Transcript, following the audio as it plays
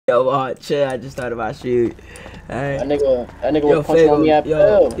Yo, chill. I just started my shoot. Alright. That nigga was punching on me at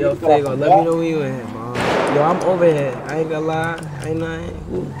yo, Fago, let me know when you in here, man. Yo, I'm over here. I ain't gonna lie. Ain't nothing.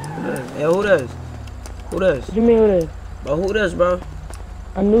 Who does? Hey, who does? Who does? What you mean who does? Bro, who does, bro?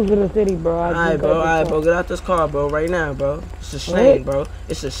 I'm new to the city, bro. Alright, bro. Get out this car, bro. Right now, bro. It's a stain, bro.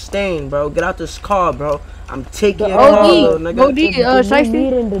 It's a stain, bro. Get out this car, bro. I'm taking your car, little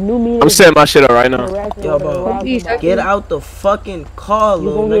nigga. I'm setting my shit up right now. Yo, bro. Get out the fucking car,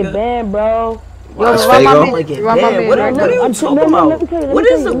 little nigga. You gonna get banned, bro. What are you talking about?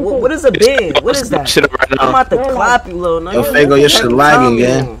 What is a ban? What is that? I'm about to clap you, little nigga. Yo, Fago, your shit lagging,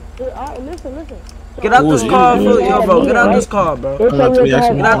 gang. Listen. Get out this car, bro. Yo, bro. Get out this car, bro. Get out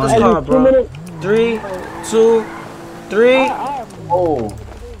this car, bro. 3, 2, 3. Oh.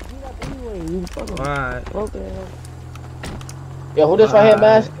 Alright. Yo, who this right here,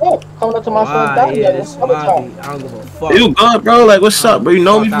 man? Oh, coming up to my son, Daddy. I don't give a fuck. You good, bro? Like, what's up, bro? You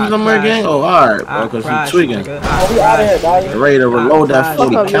know me from somewhere, gang? Oh, alright, bro, because you tweaking. Oh, we out of here, Daddy. Ready to reload that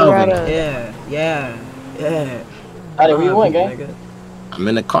 40 Calvin. Yeah. Daddy, where you went, gang? I'm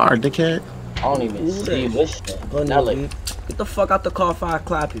in the car, dickhead. I don't even see this shit. Get the fuck out the car if I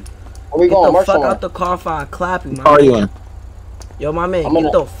clap you. Where we going? Get the fuck out the car if I clap you, man. How are you in? Yo, my man,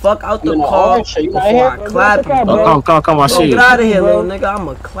 get the fuck out the car before I clap you. Oh, come, I see you. Get out of here, little nigga.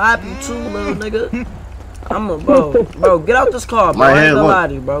 I'ma clap you too, little nigga. Bro, get out this car, bro. I ain't gonna lie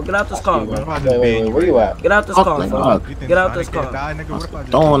to you, bro. Get out this car, bro. Wait, where you at? Get out this car, bro. Get out this car.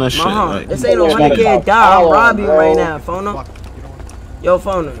 Don't want that shit. Like, this ain't no 100K die. I'm robbing you right now, phone. Yo,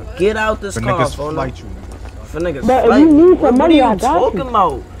 phone. Get out this car, phone. For niggas, what are you talking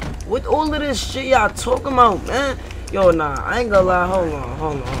about? What all of this shit y'all talking about, man? Yo, nah, I ain't gonna lie. Hold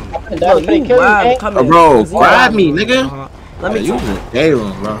on. Yo, you wild. Come here. Bro, grab me, nigga. Let me use it. Day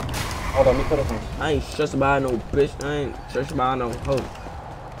room, bro. Hold on, let me put it on. I ain't stressed about no bitch. I ain't stressed about no hoe.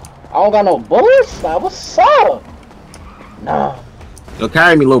 I don't got no bullets. Like, what's up? Nah. Yo,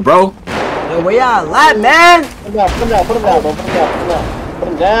 carry me, little bro. Yo, where y'all at, man? Put him down, bro. Put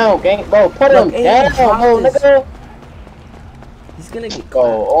him down, gang. Bro, put him down, bro, nigga. He's gonna get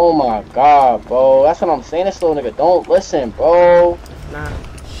caught. Oh my god, bro. That's what I'm saying. This little nigga don't listen, bro. Nah,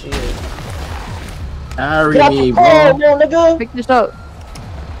 shit. Carry me, bro. Nigga. Pick this up.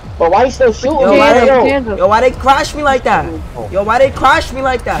 But why you still shooting? Yo, why they crash me like that? Yo, why they crash me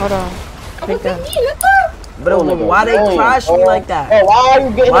like that? Hold on. Take that. Bro, why they crash me like that? Bro, why are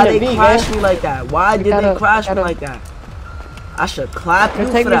you getting Why they crash me like that? Why did they crash me like that? I should clap you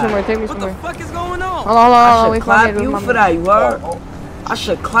for that. Take me somewhere. What the fuck is going on? Hold on. I should clap you for that, you heard? I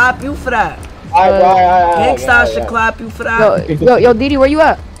should clap you for that. Gangsta, I should clap you for that. Yo, Didi, where you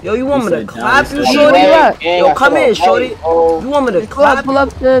at? Yo, you want me to clap you, shorty? Yo, come in, shorty. You want me to clap? Pull up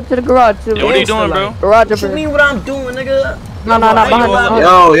to the garage. Yo, what are you doing, bro? Garage. What you mean what I'm doing, nigga? No,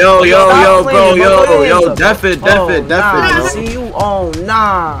 behind you. Yo, bro, def it, bro. See you? Oh,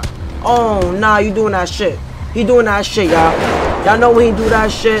 nah, you doing that shit. He doing that shit, y'all. Y'all know when he do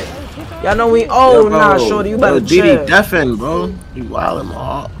that shit. Y'all know when he, nah, shorty, you better chill. Didi deafin', bro. You wildin', my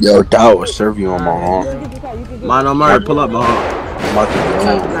heart. Yo, Dow will serve you on my heart. MindOnMurder, pull up, my heart.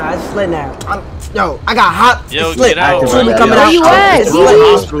 Nah, it's lit now. Yo, I got hot. Yo, get out. Where you at?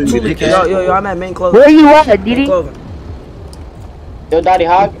 Yo, I'm at main clothing. Where you at, Didi? Yo, Daddy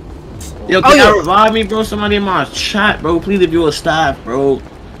Hog. Yo, can you revive me, bro? Somebody in my chat, bro. Please, if you're a staff, bro.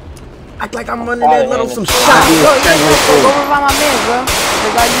 Act like I'm running that little some shots. Go revive my man, bro.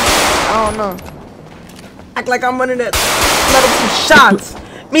 I don't know. Act like I'm running that little some shots.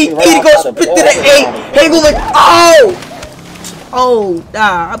 Me, Edie go spit to the 8. Hey, go like, oh,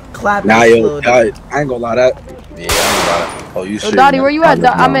 nah, I'm clapping. Nah, yo, I ain't gonna lie that. Yeah, I ain't gonna lie. Oh, you should. Dottie, where you at?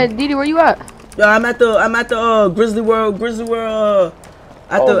 I'm at Didi. Where you at? Yo, I'm at the Grizzly World, at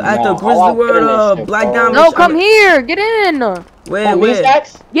the Grizzly World, Black Diamond. No, come here, get in. Where?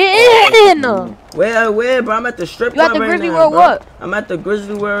 Get in. Where, bro? I'm at the strip club. You at the Grizzly World? What? I'm at the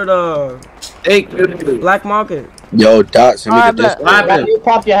Grizzly World, Black Market. Yo, Dot, send me the disc. You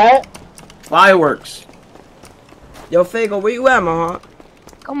pop your hat? Fireworks. Yo, Fago, where you at, my heart?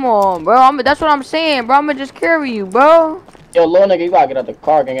 Come on, bro. That's what I'm saying, bro. I'ma just carry you, bro. Yo, little nigga, you gotta get out the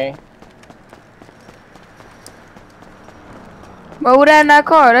car, gang. Bro, who that in that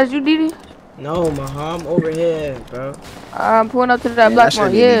car? That's you, Didi? No, I'm over here, bro. I'm pulling up to that black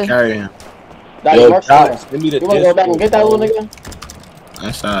one, yeah. Yo, Dot, send me the disc. You wanna go back and get that little nigga?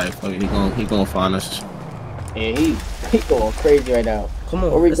 That's alright, fuck it. He gonna find us. Yeah, he going crazy right now. Come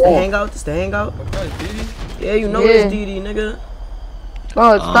on, it's the hangout. Yeah, you know it's Didi, nigga.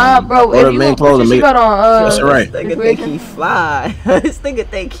 Bro, stop, bro. Go to main clothes and make. That's alright. This nigga think he fly. This nigga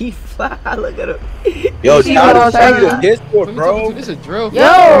think he fly. Look at him. Yo, shout out to the Discord, bro. This is a drill. Yo,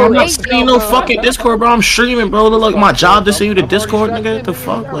 I'm not sending no fucking Discord, bro. I'm streaming, bro. Look like my job to send you the Discord, nigga. What the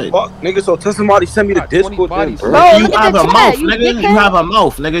fuck, like? Fuck, nigga. So tell somebody send me the Discord, then, bro. Bro, You have a mouth, nigga. You have a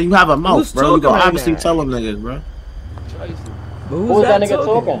mouth, nigga. You have a mouth, bro. You gonna obviously tell them niggas, bro. Who's that nigga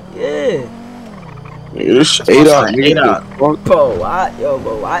talking? Yeah. Nigga, this shit ate out, nigga. Bro, why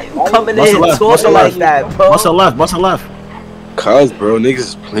you coming in talking like that, bro? What's the left? What's the left? Cuz, bro, niggas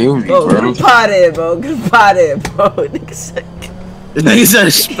is playing with me, Bro, bro. get out of here, bro. Get out of here, bro. Nigga said... This nigga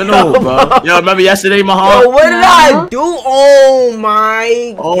said spin off, bro. Yo, remember yesterday, my heart? Yo, what did I do? Oh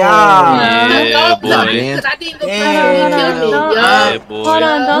my god. Yeah, boy. I didn't go Yeah, boy. Hold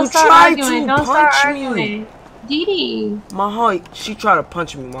on, don't You start tried arguing. to Don't start punch me. arguing. Didi. Maha, she tried to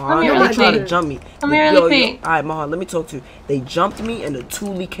punch me, Maha. Come here, They really tried to quick. jump me. Come here really quick. Alright, Maha, let me talk to you. They jumped me and the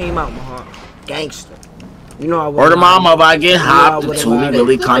Thule came out, Maha. Gangster. You know I would. Or the mama, if I get hopped, the Thule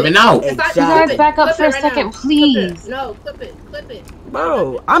really coming out. You guys back up for a second, please. No, clip it.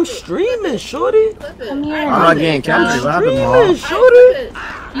 Bro, I'm streaming, shorty. Come here. I'm not getting captured. What happened, Streaming, Maha?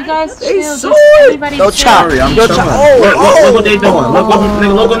 shorty. You guys They chill. saw Just it. everybody Yo, chill. chop. I'm Yo, chilling. chop. Look what they doing.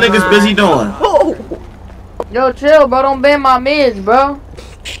 Look what niggas busy doing. Oh. Yo, chill, bro. Don't bend my mids, bro.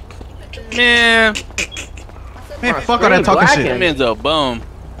 Man, Fuck all that talking that shit. man's a bum.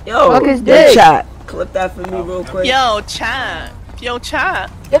 Yo, Fuck his yo, dick. chat. Clip that for me real quick. Yo, chat. Yo,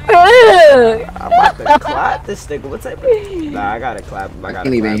 chat. I'm about to clap this nigga. What type of... Nah, I gotta clap him. I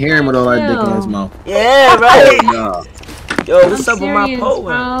can't even hear him with all that dick in his mouth. Yeah, right. Nah. Yo, what's up with my Serious, poet?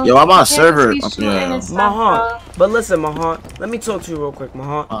 bro. Yo, I'm on You server. can't be shooting and stuff, Maha, but listen, Maha, let me talk to you real quick,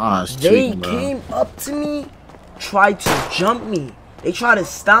 Maha. It's They cheating, bro. came up to me, tried to jump me. They tried to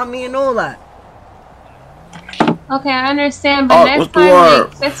stop me and all that. Okay, I understand, but Oh, next what's the time, word?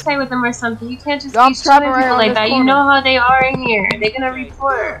 like, let's play with them or something. You can't just Y'all be trapping shooting right people on like this that. You corner. know how they are in here. They're gonna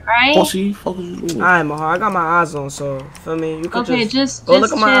report, right? Pussy, fuck is you? Alright, Maha, I got my eyes on, so, feel me? You can Okay, just just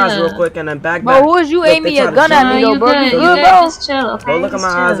look at my eyes chill. real quick and then back. Bro, who is you Look, aiming they your try to gun jump at me. me, though, You bro? good, You you good, good. bro? Just chill, okay? Go look at Just my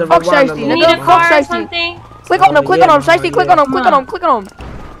eyes chill. and Fuck rewind Shiesty, them You a need little a bit, car Maha. or something? Click on them, click on them, Shiesty, click on them, click on them.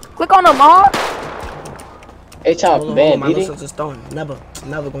 Click on them, Maha. Hey, Chop, Hold on, ban, my Didi. little sister's throwing. Never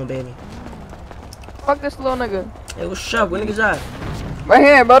gonna ban me. Fuck this little nigga. Hey, what's up? Where niggas at? Right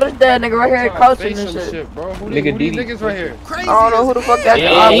here, bro. This dead nigga right here crouching Face and some shit. bro. Who Nigga these Didi. niggas right here? I don't know who the fuck that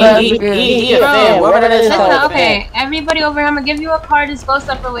He is. a fan. Whatever that is, Listen, Chop, okay, everybody over here, I'm gonna give you a car. Just go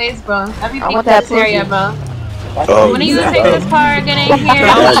separate ways, bro. Everybody want in that this area, pussy. bro. Oh, When are you gonna take this car, get in here?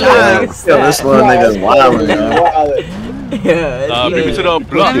 Yo, this little nigga's wild, yo. Yeah, Nah, bring me to the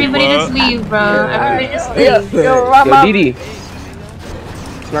block, Everybody bro. just leave, bro. Everybody just Yo, leave. yo, right, Yo, my... Didi.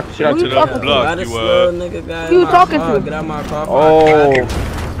 Smack the shit out Who To you the talking to? block, Why this you little nigga guy Who you in my talking car? to? Get out my car. Oh.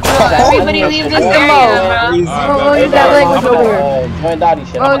 Everybody leave this area, bro. Bro, use that language over here. Join Dottie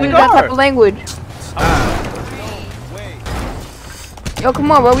shit. Bro, use that type of language. Yo,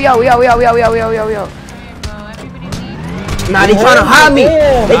 come on, bro. We out. Nah, they tryna hide me.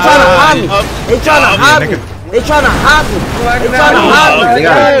 They tryna hide me. They tryna hide me. They tryna hide me. They tryna hide They me.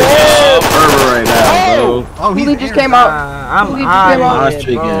 got a fervor right now, bro. Oh, Who just came out? Nah, I'm Who just out came out? of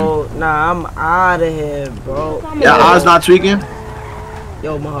here, bro. Nah, I'm out of here, bro. Yeah, Oz not tweaking.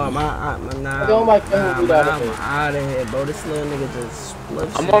 Yo, nah, Yo, my I'm phone do that shit. out of here, bro. This little nigga just split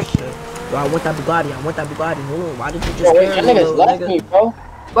I'm some on- shit. Bro, I want that Bugatti. Hold on, why did you just Bro, wait, carry that me, nigga's little left nigga? me, bro.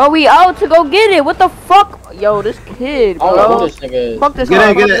 Bro, we out to go get it. What the fuck? Yo, this kid, I don't know who bro. this nigga is. Fuck this Get car.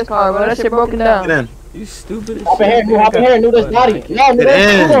 in, get Fuck in. this car, bro. That shit broken down. Get in. You stupid as Hop in shit. here, knew this Dottie. No, knew Get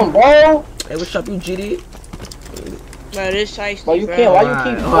this in. him, bro. Hey, what's up, you GD? Bro, this shiesty, Bro, you bro. can't. Why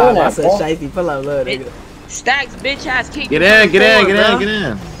you keep doing I that, said bro? shifty. Pull up, little nigga. Stacks, bitch ass, keep Get in. Get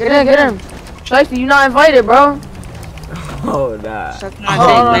in. Shiesty, you not invited, bro. Oh, nah. Suck my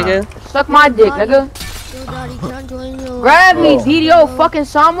dick, nigga. Suck my dick, nigga. Yo, Daddy, can I join you? Grab me, DDO, fucking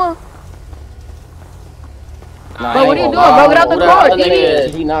Sama. Nah, Bro, I what ain't are you gonna doing, lie. bro? Get out the Who that car, other Didi. nigga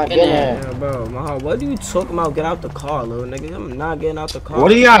is? He not getting there. Yeah, bro, Maha, what are you talking about? Get out the car, little nigga. I'm not getting out the car.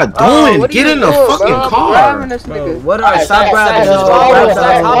 What are y'all doing? What are Get you in the doing, fucking bro? car. Grabbing this Bro, nigga. what are Alright, stop grabbing? Just Just follow grab us.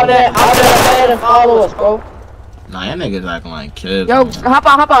 that. How that and follow us, bro. Nah, that nigga's acting like kids. Yo, man. hop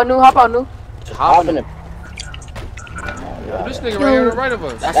out, new. Hop in the. This nigga right here to the right of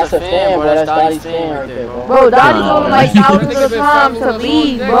us. That's a fan, bro. That's Dottie's fan right there, bro. Bro, Dottie Nah. told him like thousands of times to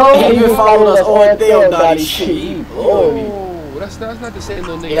leave, bro. He even followed us all day on Dottie's shit. Oh, that's not the same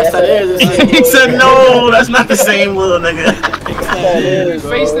little nigga. Yes, that is. He said no, that's not the same little nigga. You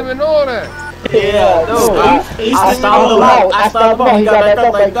faced him and all that. Yeah, no. I stopped him out. He got back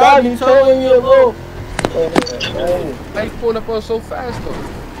up like, Dottie, you telling me a little. How you pulling up on so fast though?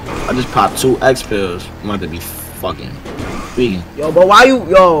 I just popped 2 X pills. I'm about to be fucking vegan. Yo, but why you?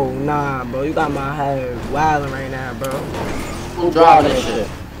 Yo, nah, bro. You got my head wildin' right now, bro. Who driving this shit?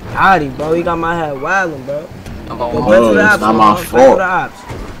 Howdy, bro. You got my head wildin', bro. Oh, it's not my fault.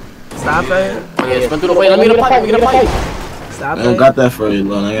 Stop it. Yeah, spin through the way. Let me get a pipe. Stop I don't it. got that for you,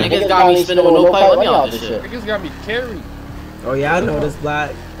 little nigga. Niggas got me spinning with no pipe. Let me out this shit. Niggas got me carried. Oh yeah, I know this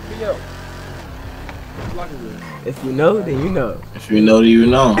black. Yo. If you know, then you know. If you know, then you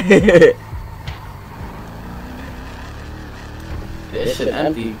know. This shit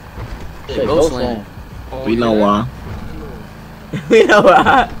empty. Shit ghostland. We know why. We know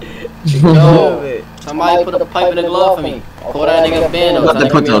why. Yo, somebody put a pipe in the glove for me. Pull that nigga's band up. You got to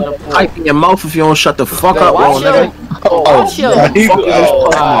put the pipe in your mouth if you don't shut the fuck up, little nigga. Watch yo.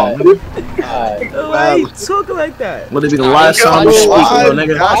 Why you talking like that? Let it be the last time you speak, little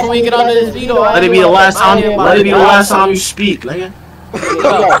nigga. Watch when we get under this veto. Let it be the last time. Let it be the last time you speak, nigga.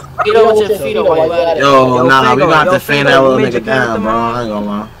 Get up with your feet up while you at it. Yo, nah, we gonna have to fan that little nigga down, bro. I ain't gonna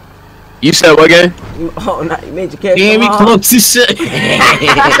lie. You said what game? Oh, nah, you made your character. You ain't me close to shit.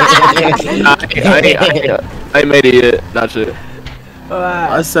 I ain't made it yet. Not shit.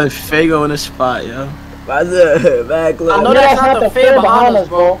 I said Fago in the spot, yo. I know that's not the fan behind us,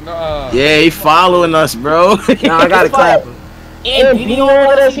 bro. Yeah, he following us, bro. Nah, I gotta clap him. And he don't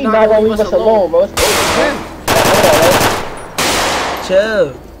want us. He's not gonna leave us alone, bro.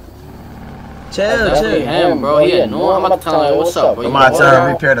 Chill. That's him, bro. He annoying. I'm about to tell him, what's up, bro? I'm about to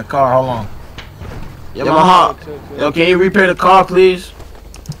repair the car. Hold on. Yo, my heart. Yo, can you repair the car, please?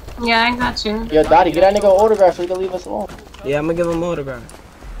 Yeah, I got you. Yo, Dottie, get that nigga an autograph so he can leave us alone. Yeah, I'm gonna give him an autograph.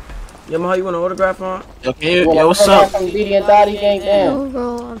 Yo, Maha, you want an autograph on? Yo, can you, yo, what's up? From BD and Dottie gang, damn. No,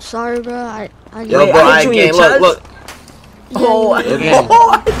 bro, I'm sorry, bro. Yo, bro, I ain't gang. Look. Oh, Yo, gang.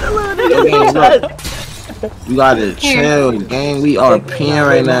 You gotta chill, gang. We are peeing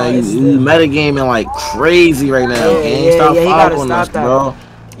right now. You metagaming like crazy right now, gang. Stop following us, bro.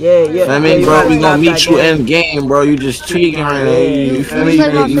 Yeah. Feel me, bro? We gonna meet you in game, bro. You just tweaking right now. You feel me?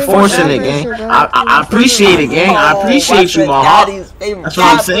 You forcing it, gang. I appreciate it, gang. I appreciate you, my heart. That's what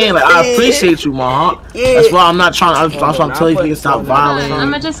I'm saying. Like, I appreciate you, my heart. That's why I'm not trying. I'm telling you to stop violating.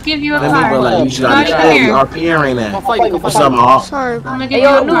 I'm gonna just give you a Feel me, bro? Like, you just gotta chill. You are peeing right now. What's up, my heart? Sorry, bro. Hey,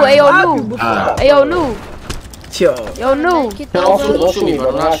 yo, new. Hey, yo, new. Yo, new. Don't shoot me,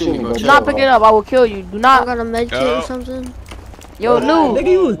 bro. Don't shoot me, bro. Do not pick it up. I will kill you. Do I not. got a med kit or something. Yo, new.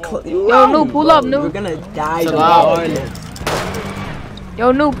 Yo, new. Pull up, new. We're gonna die.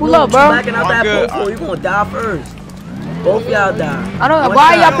 Yo, new. Pull up, bro. Backing out that popo, you gonna die first. Both y'all die. I don't know.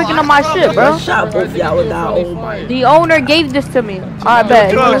 Why y'all picking up my shit, bro? One shot, both y'all would die. Oh my. The owner gave this to me. Alright, bet.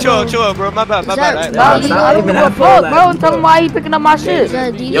 Chill, bro. My bad. I don't give a fuck, bro. Tell him why he picking up my shit.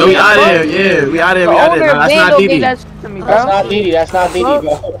 Yo, we out of here. Yeah, we out of here. The owner That's not gave Didi. that shit to me, bro. That's not Didi, bro.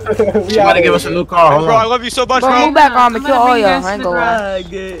 She about to give us a new car. Hold Bro, I on. love you so much, Bro, bro. move back on me. Kill all y'all. I ain't gonna lie.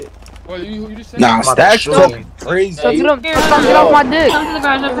 You just said Nah, Stacks talking crazy. So get off my dick. Come to the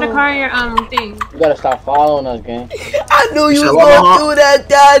garage. I'll put a car in your thing. You gotta stop following us, gang. I knew you was gonna do that,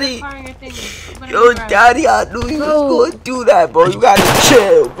 Daddy. Car in your thing. Put it in Yo, the garage. Daddy, I knew you was gonna do that, bro. You gotta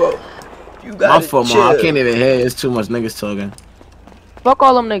chill, bro. You gotta My fault, chill. man. I can't even hear. It's too much niggas talking. Fuck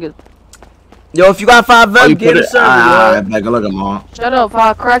all them niggas. Yo, if you got 5 Oh, vets, you get put it it. served, Alright, back. Look at mom. Shut up, if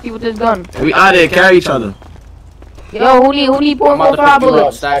I crack you with this gun. We out there. Carry each other. Yo, who need I'm about 4 to pick you up,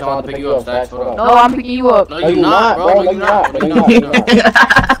 bullets? Stacks. I'm about to pick you up, Stacks. Hold up. No, I'm picking you up. No, you not, bro. No, you not. No,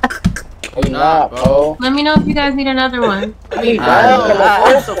 you not, bro. Let me know if you guys need another one. I mean,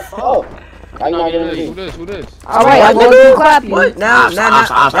 what the fuck? Why you not getting Who this? this? Alright, I'm going to clap you. What? Now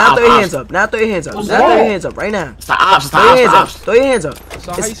Stop. throw your hands up. Now throw your hands up. Now throw your hands up right now. Stop. Throw your hands up. Throw your hands up.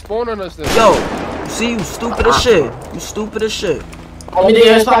 So how you spawn on us then? Yo, you see, you stupid as shit. You stupid as shit. Let me get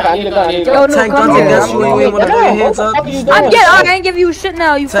your spot. I need a gun. Yo, no, 10 come guns here. against you and you ain't wanna throw your hands up. I ain't give you shit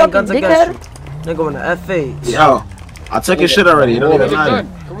now, you 10 fucking guns against you. dickhead. Nigga on the F8. Yo, I took your shit already. You don't even matter.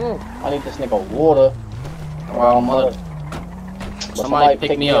 Come on. I need this nigga water. Wow, mother. Somebody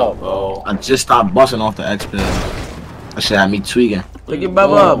pick me up, bro. I just stopped busting off the X pills. That shit had me tweaking. Pick your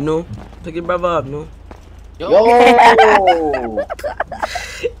brother up, no. Pick your brother up, no. Yo!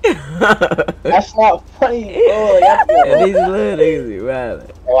 That's not funny, bro. Yeah, these little niggas be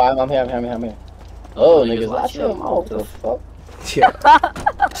wild. Oh, I'm here. Oh, niggas, watch your mouth. What the fuck? Yeah.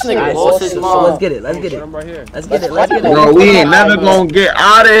 This nigga Alright, lost his so mind. let's get it. Let's get it. I'm right here. Let's get it. Let's get it. Bro, we ain't never gonna get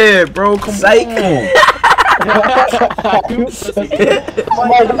out of here, bro. Come Psych. on.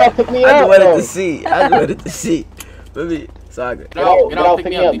 Somebody come pick me I just up, wanted bro. to see. I just wanted to see. Let me. So I could. Get out, pick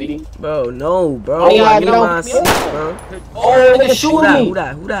me up, BD. Bro, no, bro. Get I out, need get out, my pick me seat, up. bro. Oh, nigga shooting me. Who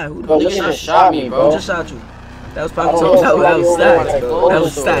that? Bro, nigga just shot me, bro. Who just shot you? That was probably that was stacks, bro. That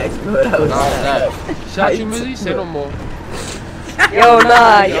was stacks, bro. That was stacks. Shot you, Mizzy? Say no more. Yo,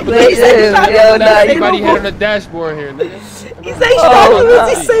 nah. Yo, nah. Everybody head on the dashboard here, nigga. He say shot you,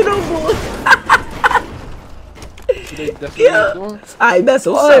 Mizzy. Say no more. Yeah. Alright, that's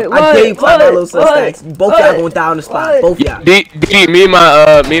what's up. I gave $5 stacks. Both y'all going down the spot. Both y'all. D, me and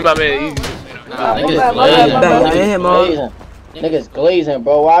my man. Niggas glazing,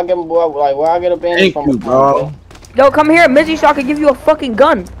 bro. Where I get a bandage from? Bro. Yo, come here, Mizzy, so I can give you a fucking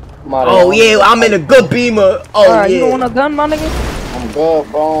gun. Oh yeah, I'm in a good beamer. Oh yeah. You don't want a gun, my nigga? I'm good,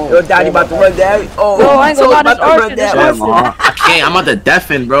 bro. Yo, daddy about to run down. Oh, bro, I ain't gonna lie, this arson. I can't. I'm about to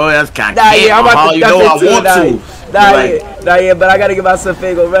deafen, bro. That's kind of yeah, I'm about to you know I want to. Nah, yeah, but I gotta give myself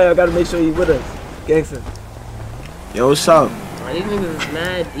Fago right. I gotta make sure you with us, gangster. Yo, what's up? These niggas is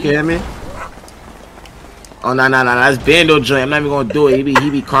mad. You hear me? Oh, nah, that's Bando joint. I'm not even gonna do it. He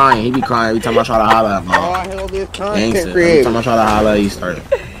be crying. He be crying every time I try to holler at him. Oh, hell, Gangster. Every time I try to holler, he started.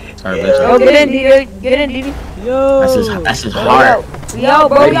 Yo, get in, Didi. Yo. That's his heart. Yo,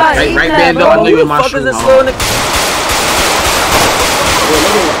 bro, right, Bando. I know you in my shoe. Niggas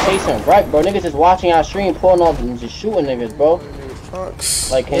is chasing right, bro. Niggas just watching our stream, pulling off and just shooting niggas, bro.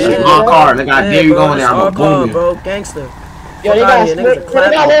 Like, can you car, nigga, I dare you going there. I'm a boom, bro. Gangster. Yo, they got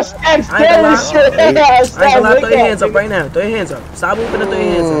stacks. I ain't gonna lie. Throw your hands up right now. Throw your hands up. Stop moving and throw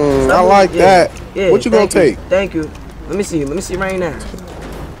your hands up. I like that. Yeah, what you gonna take? Thank you. Let me see right now.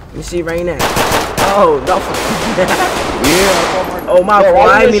 Oh, no. Yeah. Oh, my fault.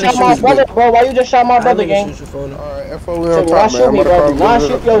 I didn't mean to shoot you. Bro, why you just shot my brother, gang? Alright, FO on top, man. Me, bro. Nah,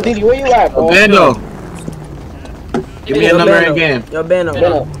 shoot. Yo, Didi, where you at, bro? Bando. Give me a number again. Yo, Bando,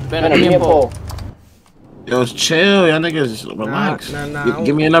 give me a pole. Yo, chill. Y'all niggas relax. Nah.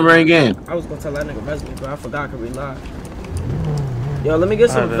 Give me a number again. I was gonna tell that nigga res me, bro. I forgot I could reload. Yo, let me get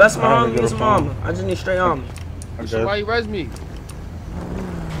some vest armor. Let me get some armor. I just need straight armor. Why you res me?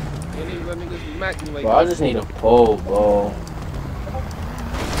 Bro, I just need a pole, bro.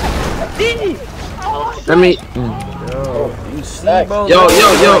 Let me. Yo, you see, bro? Yo.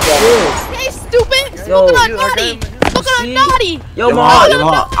 Hey, stupid! Yo, look at that naughty! Look at that naughty! Yo,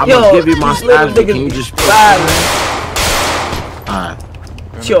 I'm gonna give you my stats, but can you just ride? Alright.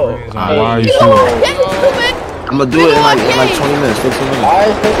 Yo. Why are you shooting? I'm gonna do it in like 20 minutes, 15 minutes. Why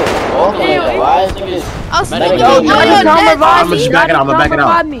is niggas? I'll see Yo, you. Daddy, come revive I'm me. just backing out. I'm gonna back it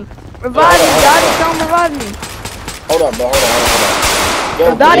out. Revive me, Daddy, come revive me. Hold up, bro. Hold on. Yo,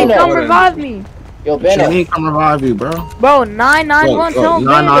 Daddy, come revive me. Yo, Bando. He come revive you, bro. Bro, 991, tell him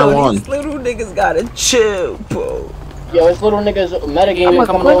 991. These little niggas gotta chill, bro. Yo, it's little niggas metagaming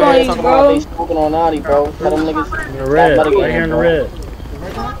coming over here talking about they smoking on Naughty, bro. Tell them niggas stop metagaming, bro.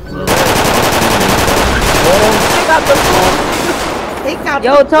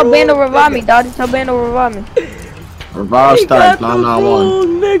 Yo, tell Bando revive me, Daddy. Tell Bando revive me. Revive stacks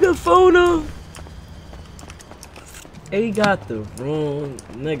 991. Nigga, phone up. He got the wrong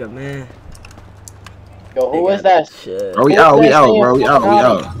nigga, man. Yo, who is that? Shit. Bro, we out, bro. We out.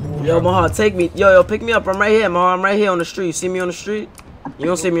 Yo, Mahal, take me. Yo, pick me up. I'm right here, Mahal. I'm right here on the street. You see me on the street? You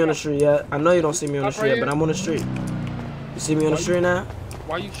don't see me on the street yet. I know you don't see me on the street yet, but I'm on the street. You see me on the street now?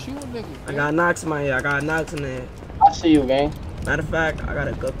 Why you shooting niggas? I got knocks in my head. I got knocks in there. I see you, gang. Matter of fact, I got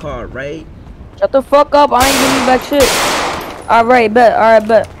a good car, right? Shut the fuck up. I ain't giving you back shit. Alright, bet. Alright,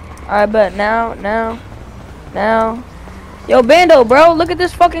 bet. Now. Yo, Bando, bro. Look at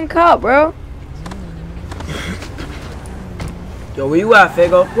this fucking cop, bro. Yo, where you at,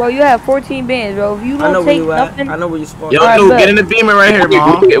 Fago? Bro, you have 14 bands, bro. If you don't take nothing... I know where you spawned. Yo, dude, get in the beamer right here,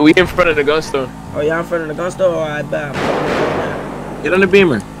 man. We in front of the gun store. Oh, y'all in front of the gun store? Alright, bet. Get on the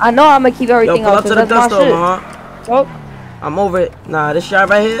beamer. I know I'm gonna keep everything pull up to the gun store, Oh. I'm over it. Nah, this shot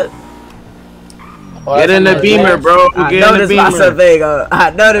right here. Oh, get in the beamer, bro. I know this myself, Fago.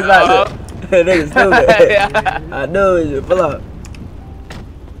 I know this myself. Niggas stupid. I know it. Pull up.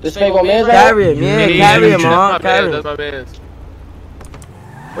 This Fago man's right? Carry him, carry him, man. Carry him. That's my man's.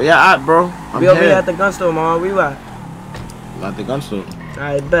 Where y'all at, bro? We over here at the gun store, man. We at? At the gun store.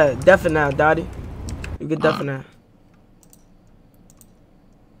 Alright, bet. Deafin now, Dottie. You get deafin now.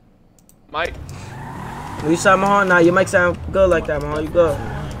 Mike. When you shot Mahal, nah, your mic sound good like that, Mahal. You good.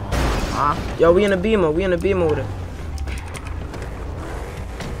 Yo, we in the beamer. We in the beamer with it.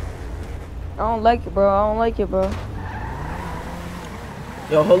 I don't like it, bro.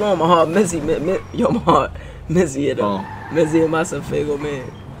 Yo, hold on, Mahal. Missy, yo, Mahal. Missy hit him. Oh. Missy and myself, Fago,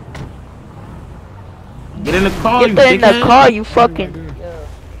 man. Get in the car, Get in the car, you fucking...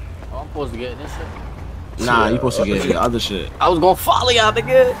 Oh, I'm supposed to get this shit. Nah, you supposed to get the other shit. I was gonna follow y'all,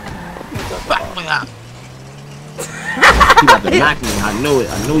 nigga. He got the Mac me. I knew it.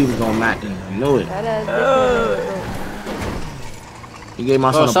 I knew he was gonna Mac me. I knew it. You gave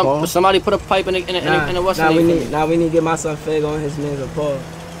my son a ball? Somebody put a pipe in the what's we need to get my son Fig on his man's a ball.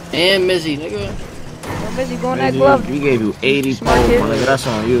 And Mizzy, nigga. Mizzy, go on that glove. We gave you 80 poles, nigga. That's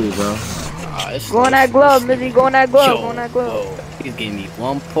on you, bro. Go on that glove, Mizzy. Go on that glove. Go on that glove. Niggas gave me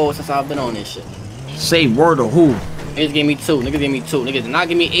 1 pole since I've been on this shit. Say word or who? Niggas gave me 2. Niggas gave me 2. Niggas did not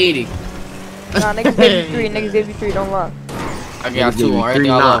give me 80. Nah, niggas gave you 3. Niggas gave you 3. Don't lie. I got 2 on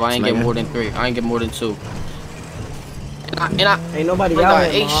everything I love. I ain't get more than 3. I ain't get more than 2. And I ain't nobody got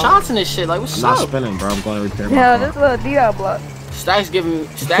 8 shots in this shit. Like, what's up? I'm not spinning, bro. I'm going to repair my Yeah, car. this little D.I. block. Stacks giving me.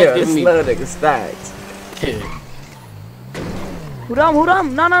 Slow nigga Stacks. Who them?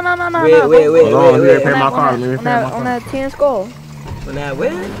 No. Wait. Hold on, let me repair my car. On that tan skull. On that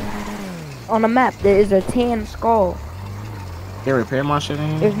where? On the map, there is a tan skull. Can you repair my shit in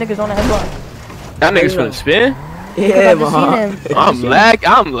here? There's niggas on that block. That nigga's finna spin? Yeah, man. I'm lacking.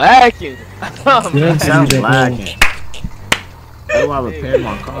 I'm lacking. How do I repair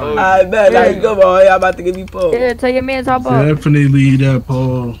my car? I bet. Let's go, boy. I'm about to give you pole. Yeah, tell your man top up. Definitely that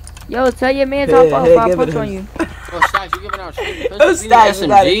pole. Yo, tell your man top up. I'll punch on you. Yo, Stacks, you giving out shit. Yo, Stacks, you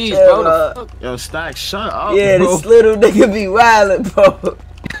gotta chill, bro. Yo, Stacks, shut up, yeah, bro. this little nigga be wildin', bro.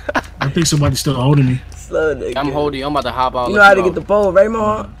 I think somebody's still holding me. Slow nigga. I'm holding you. I'm about to hop out. You know how to get the pole, right,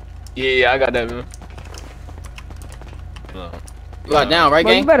 man? Yeah, I got that, man. You got down, right,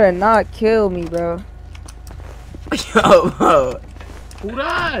 Bro, gang? you better not kill me, bro. Yo, bro. Who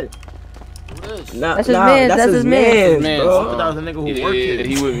died? Nah, That's his man. That's his man, bro. That was a nigga who worked here. Yeah,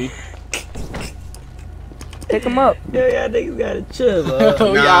 he with me. Pick him up. Yeah, niggas gotta chill, bro.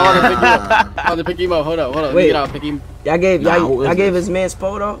 I want to pick him up. Hold up. Wait. Get out, pick him. Y'all gave his man's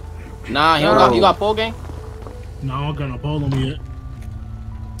pole though? Nah, he don't got. You got pole, gang? No, I don't got no pole on me yet.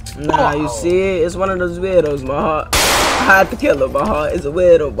 Nah, you see it? It's one of those weirdos, my heart. I had to kill him, my heart. It's a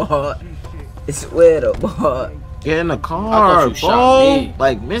weirdo, my heart. It's a weirdo, my heart. Get in the car, bro.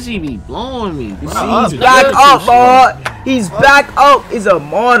 Like, Missy be blowing me, bro. He's back up, my heart. He's back up. He's a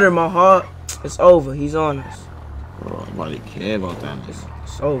martyr, my heart. It's over. He's on us. Bro, nobody care about that.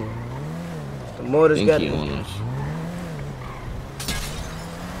 It's over. The mortar's got it. On us.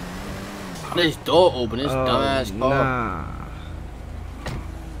 This door open. This dumbass car. Nah.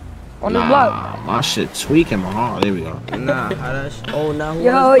 On the block. My shit tweaking my heart. There we go. Nah, how that shit? Oh, now who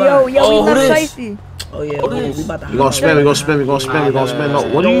Yo, we left safety. Oh yeah, we about to. We gonna spin. No,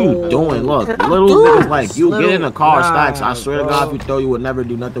 what are you doing? Look, little niggas like you get in the car, Stacks. I swear to God, if you throw, you would never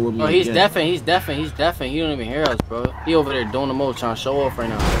do nothing with me. Oh, he's deafened. He don't even hear us, bro. He over there doing the most, trying to show off right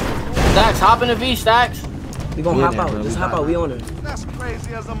now. Stacks, hop in the V, Stacks. We gonna hop out. Just hop out. We on it.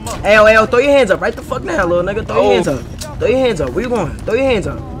 Hey, yo, throw your hands up right the fuck now, little nigga. Throw your hands up. Throw your hands up. Where you going? Throw your hands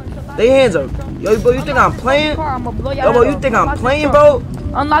up. Throw your hands up. Yo, bro, you think I'm playing? Yo, bro, you think I'm playing, bro?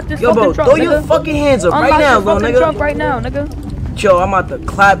 Unlock this Yo, bro, fucking trunk, throw your fucking hands up right now, little nigga. Trunk right now, nigga. Yo, I'm about to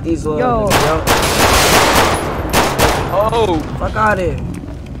clap these little niggas, yo. Oh, fuck out of here.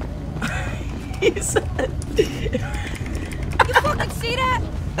 He said. You fucking see that?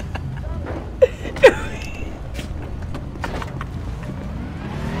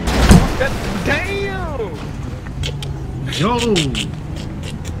 damn! Yo!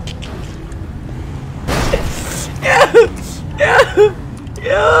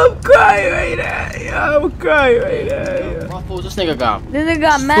 Yo, I'm crying right now. Yo, I'm crying right now. Yo. Ruffles, this nigga got. This nigga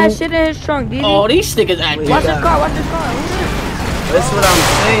got mad shit in his trunk, dude. Oh, these niggas acting. Watch this car. Watch this car. That's what I'm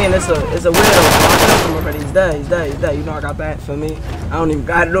saying. It's a weirdo. I killed him already. He's dead. You know I got that for me. I don't even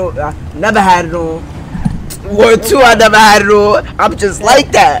got it on. I never had it on. Word 2, I never had it on. I'm just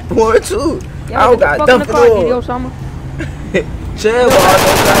like that. Word 2. Yo, I don't got nothing on. Osama. Chill, boy.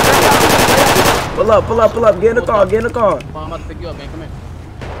 Pull up. Get in the car. I'm about to pick you up, man. Come here.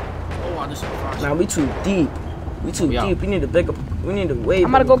 Oh, I just. Nah, we too deep. We too deep. We need to pick up. We need to wait. I'm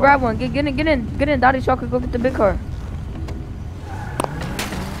about to go grab one. Get in. Dottie, so I can go get the big car.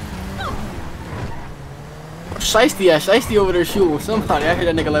 Shiesty over there shooting with somebody. I hear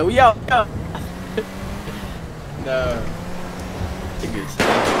that nigga like, we out. Nah.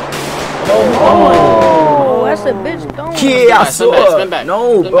 Oh, that's a bitch throwing. Yeah, I saw her. Spin back.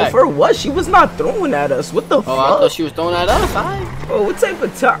 No, bro, for what? She was not throwing at us. What the fuck? Oh, I thought she was throwing at us. Bro, what type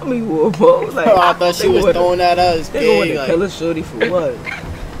of time you were, bro? Like, I thought she was throwing at us. They want to kill a shorty for what?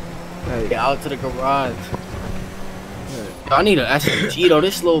 Get out to the garage. I need an SMG though.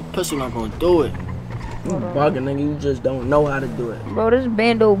 This little pistol not gonna do it. You bugging, nigga. You just don't know how to do it. Bro, this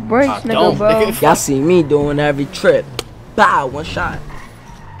bando breaks, nigga, bro. Y'all see me doing every trip. Bow, one shot.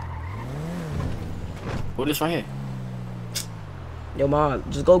 Oh, this right here. Yo, man,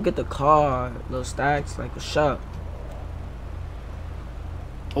 just go get the car, little stacks, like a shop.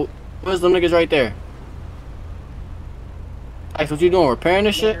 Oh, where's them niggas right there? Like, what you doing? Repairing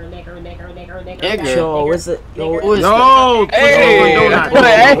this shit? Nigga. Yo, is it? Yo, No, Hey,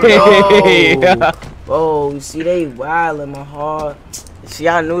 yo. Bro, you see they wildin' my heart. See,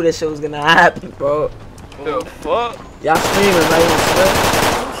 I knew this shit was gonna happen, bro. The fuck? Y'all streaming right on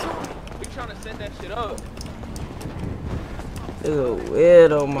Twitch? We trying to set that shit up. This is a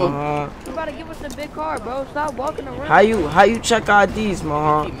weirdo, my heart. You gotta give us the big car, bro. Stop walking around. How you check IDs, my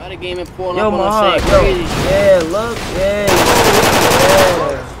heart? Metagaming pulling Yo, up my on the heart, same yo. crazy. Yeah, look, yeah.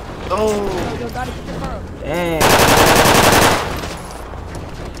 Oh. Yo, gotta get the car up. Damn.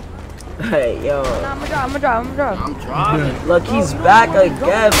 Hey, yo. Nah, I'ma drive. I'm driving. Look, he's back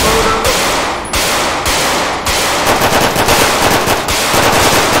again, bro.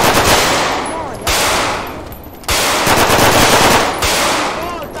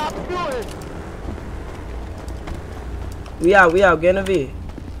 We out, get in a V.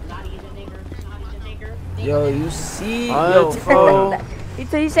 Yo, you see? Yo, bro. He's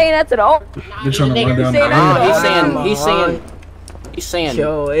saying that to the old. They're trying to run down He's saying.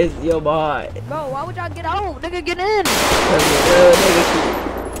 Yo, it's your boy. Bro, why would y'all get out? Nigga, get in.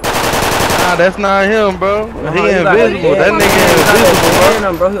 Nah, that's not him, bro. He invisible. That nigga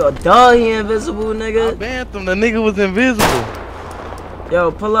invisible, bro. He invisible, nigga. I banned him. The nigga was invisible. Yo,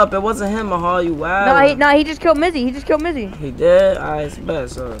 pull up. It wasn't him, Mahal. You wild. Nah, he just killed Mizzy. He did? Alright, it's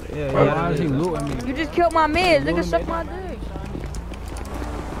best. So, yeah. Why is he looting me? You just killed my man. Nigga, suck my dick.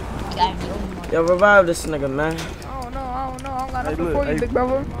 Yo, revive this nigga, man. I don't know. I don't got nothing for you, big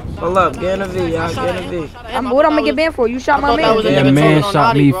brother. Pull up. Get in a V, y'all. Get in a V. What I'm gonna get banned for? You shot my man. That man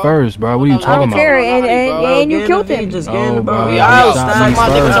shot me first, bro. What are you talking about? I don't care. And you killed him. Just get in the bro. bro. He Shot me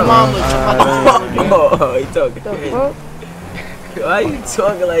first, Oh, he talking crazy. Why you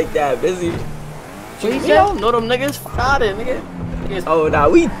talking like that, busy? You don't know them niggas? Got it, nigga. Oh, nah,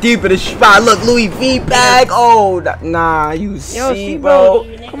 we deep in the spot. Look, Louis V bag. Oh, nah, you see, bro.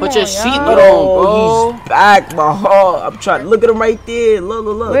 Put your seatbelt on, bro. He's back, my heart. I'm trying to look at him right there.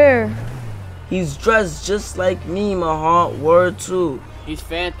 Look. Where? He's dressed just like me, my heart. Word too. He's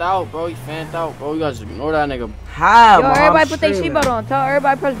fanned out, bro. You guys ignore that nigga. How? Yo, everybody put their seatbelt on. Tell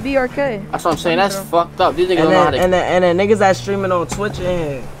everybody press B or K. That's what I'm saying. That's fucked up. These niggas don't know how to. And then niggas that streaming on Twitch in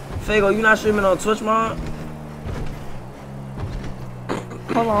here. Fago, you not streaming on Twitch, man?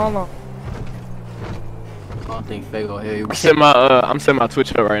 Hold on. I don't think Fago here. You I'm setting my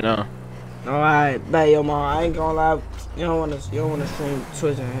Twitch up right now. Alright, bet yo, man. I ain't gonna lie. You don't wanna stream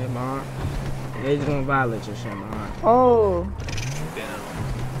Twitch in here, man. They just gonna violate your shit, man. Oh.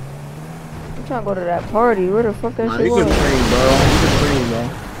 I'm trying to go to that party. Where the fuck that shit You was? can stream, bro. You can stream, bro.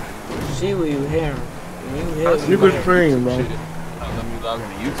 See what you hearing. You can stream, bro. Let me log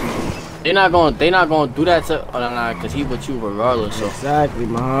into YouTube. They not gonna do that to cause he with you regardless. So. Exactly,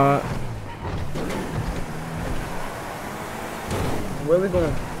 my heart. Where we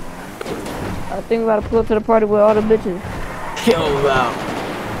going? I think we gotta pull up to the party with all the bitches. Yo, wow.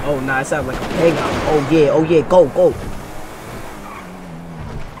 Oh, nah, it sounds like a hangout. Oh yeah, go.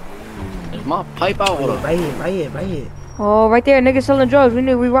 Is my pipe out? Or Right here. Oh, right there, niggas selling drugs. We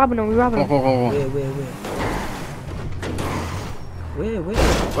robbing them. Where?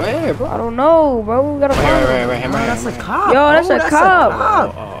 Where, bro? I don't know, bro. We gotta find them. Right. That's a cop. Yo, that's a cop.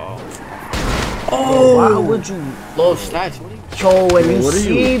 Oh, why would you? Low stacks. Yo, and you What are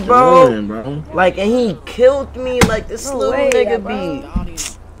see, you bro? doing, bro? Like, and he killed me like this No little way, nigga bro.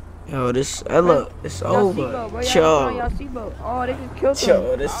 be. Yo, this, look, it's over. Y'all Yo, seatbelt. Oh, they just killed him.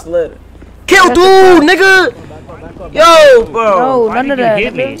 yo, this little. Kill dude, nigga! Yo, bro. No, none of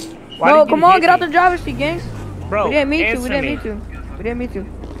that. No, come on, get out me? the driver's seat, gangs. Bro, We didn't meet you.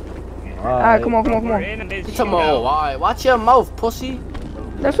 Alright, come on. You talking about why? Watch your mouth, pussy.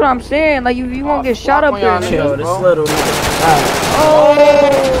 That's what I'm saying. Like, you won't get shot up there. Yo, this little nigga. Oh,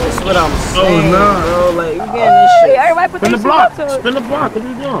 That's what I'm saying, bro. Like, you getting this shit. everybody put Spin their the block. seatbelts on. Spin the block. What are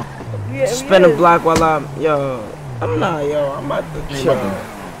you doing? Spin the block while I'm, I'm about to chill.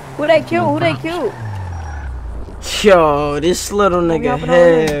 Who they killed? Yo, this little nigga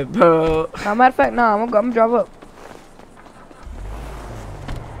head, bro. Nah, matter of fact, I'm gonna drive up.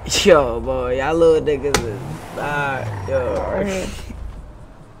 Yo, boy, y'all little niggas is yo. Right here.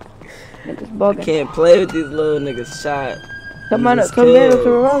 Niggas I bugging. can't play with these little niggas shot. Come down to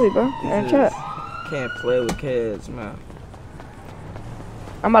the rally, bro. And chat. Can't play with kids, man.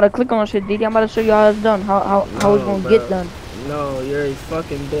 I'm about to click on shit, DD. I'm about to show you how it's done. How it's gonna get done. No, you're a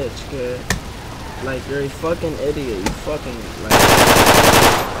fucking bitch, kid. Like, you're a fucking idiot. You fucking, like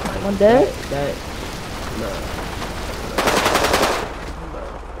One dead? that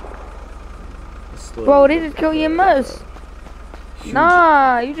Bro, they just killed EMS.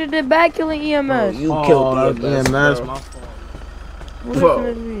 Nah, you just did bad killing EMS. You killed EMS. My fault.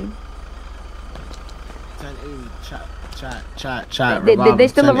 Bro. Chat. They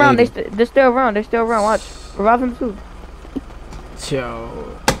still around. They're still around. They're still around. Watch. Revive him too.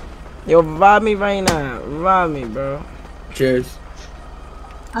 Yo, revive me right now. Revive me, bro. Cheers.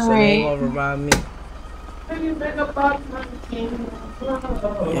 Alright. Revive me.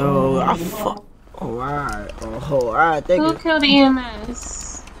 Yo, I fuck. Alright. Alright. Thank you. Who killed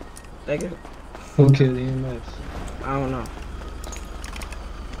EMS? Thank you. Who killed EMS? I don't know.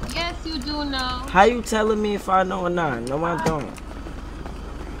 Yes, you do know. How you telling me if I know or not? No, I don't.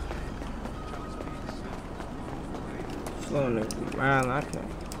 Flowing around, I can't.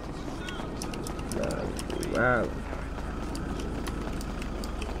 Wow.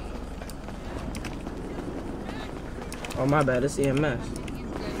 Oh, my bad. It's EMS.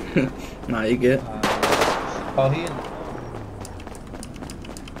 Nah, you good. Oh, he in.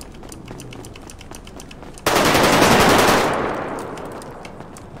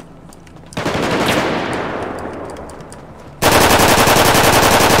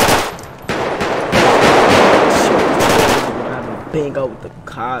 Bang out with the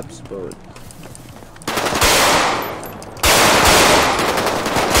cops, bro.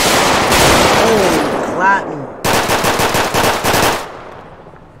 Oh, clap me.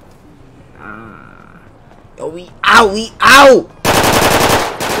 Yo, we out, we out.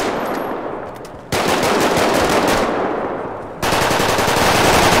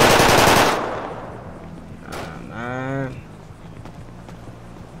 Man.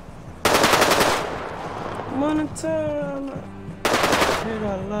 Money time. Hit I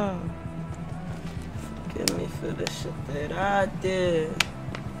love. Forgive me for the shit that I did.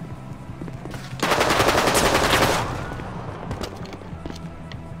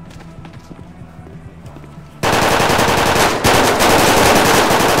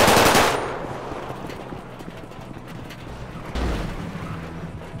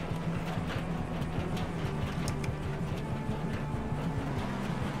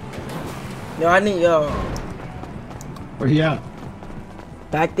 Yo, I need yo. Where he at?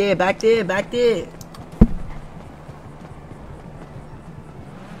 Back there, back there, back there.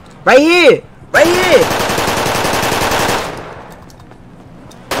 Right here, right here.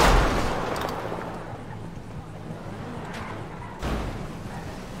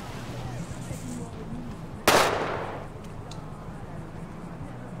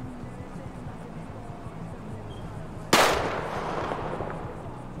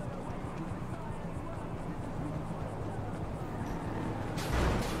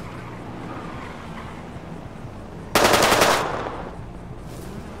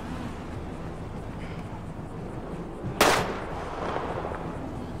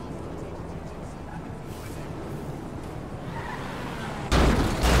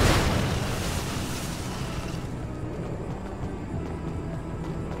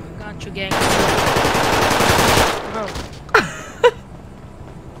 Got you, gang. Bro.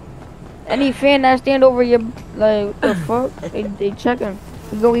 Any fan that stand over your, like, what the fuck? They checking.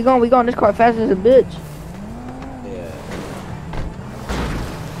 We going. This car fast as a bitch. Yeah.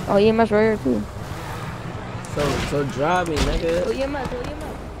 Oh, EMS right here too. So drive me, nigga. Oh, EMS.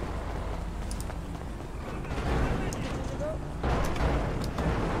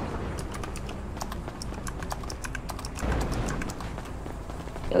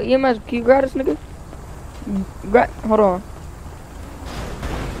 Yo, EMS, can you grab this nigga? Hold on.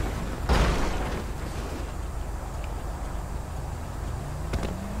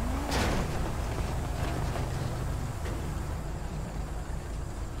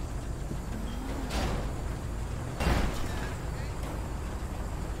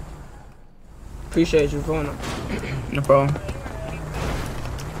 Appreciate you phone. No problem.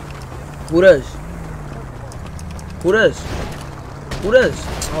 Who does?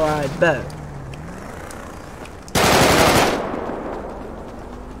 Alright, bet.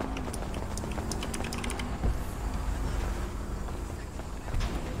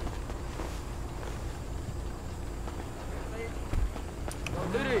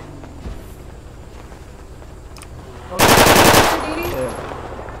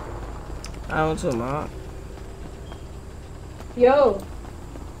 I don't too, ma. Yo,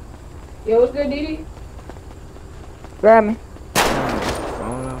 what's good, Didi? Grab me.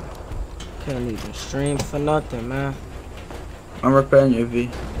 Can't even stream for nothing, man. I'm repairing your V.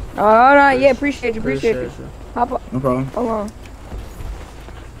 Alright, yeah, appreciate you. Hop up. No problem.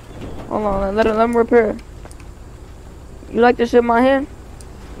 Hold on, let him repair. You like this shit in my hand?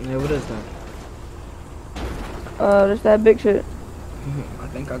 Yeah, what is Just that big shit. I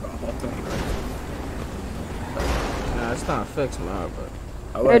think I got hopped on. Nah, it's not fixed, man.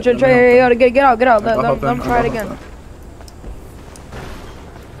 But Here, get out. Let him try it again.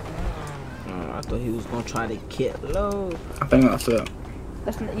 I thought he was gonna try to get low. I think that's it.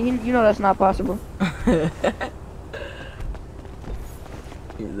 That's not, you know that's not possible.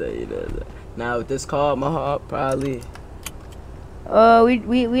 Now with this car, my heart probably.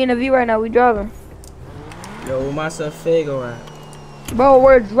 We in a V right now. We driving. Yo, where myself Fago at? Bro,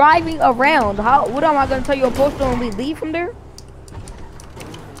 we're driving around. What am I gonna tell you a poster when we leave from there?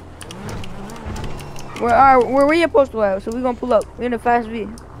 Where your postal at? So we gonna pull up. We in a fast V.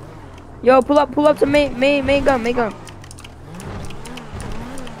 Yo, pull up to main gun.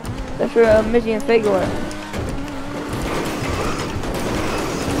 That's where Missy and Fago at.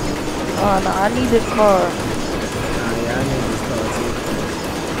 Oh no, I need this car. Yeah, I need this car too.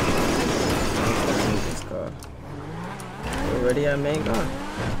 I need this car. We're ready at main gun.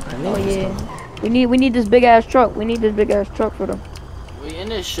 I need this car. We need this big ass truck. We need this big ass truck for them. We in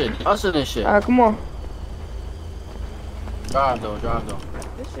this shit. Us in this shit. Alright, come on. Drive though.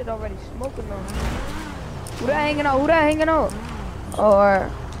 This shit already smoking though. Who that hanging out? Oh,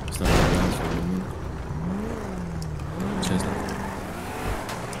 alright.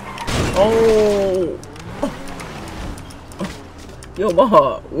 Oh! Yo, my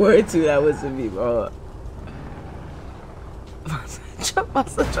heart. Word to that was to me, bro. My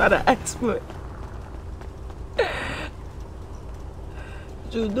son try to export.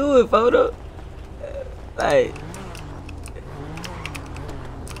 What you doing, photo? Like.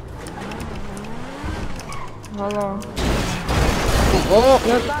 Hold on.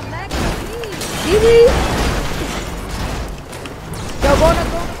 Yo, stop next to me. Didi. Yo, go.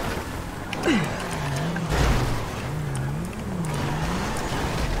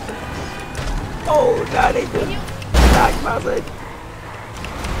 Oh, now they just knocked my leg.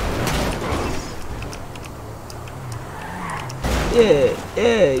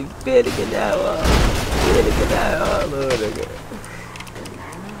 Yeah, you better get that one. Lord, nigga.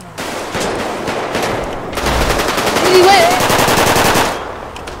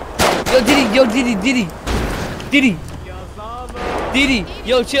 Diddy. Diddy,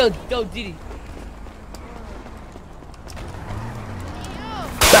 yo, chill. Yo, Diddy.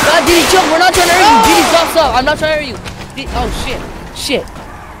 God, Diddy, chill. We're not trying to hurt you. Diddy, stop. I'm not trying to hurt you. Oh, shit.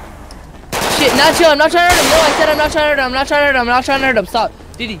 Not chill. I'm not trying to hurt him. No, I said I'm not trying to hurt him. Stop.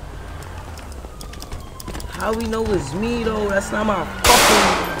 Diddy. How we know it's me, though? That's not my fucking...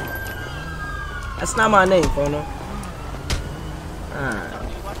 That's not my name, Fono. Alright.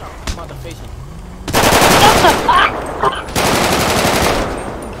 I'm about to face him.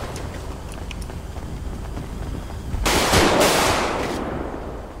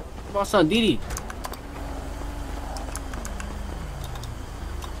 My son, Didi.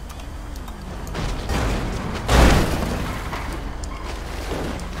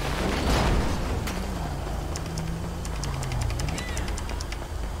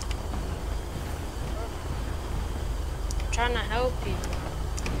 I'm trying to help you.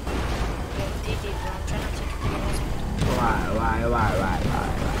 Yo, Didi, bro, I'm trying to take you to the hospital. Why?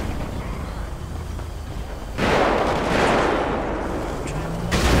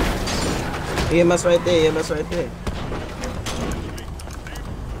 EMS right there.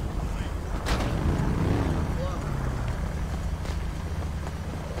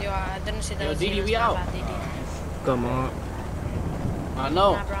 Yo, I didn't see that. Yo, Didi, we out. Come on. I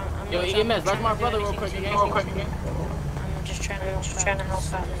know. Nah, bro, Yo, EMS, rush my brother real quick again. I'm just trying to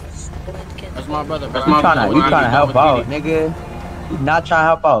help out. That's my brother, bro. You trying to help out, nigga. You not trying to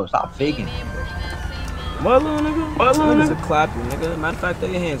help out. Stop faking. What, little nigga? Niggas will clap you, nigga. Matter of fact, throw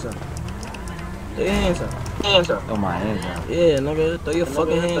your hands up. Throw your hands up. Throw my hands up. Yeah, nigga. Throw your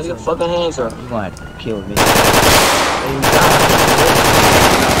fucking hands up. You gonna have to kill me.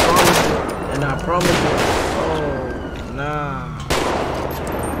 And I promise you. Oh, nah.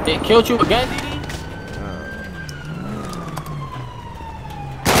 They killed you again, Didi?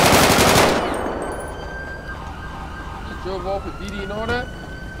 You drove off with Didi and all that?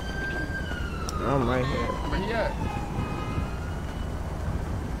 I'm right here. Where he at?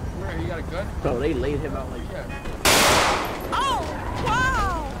 Where? He got a gun? Bro, they laid him out like that. Oh,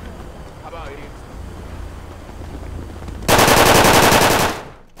 wow! How about you?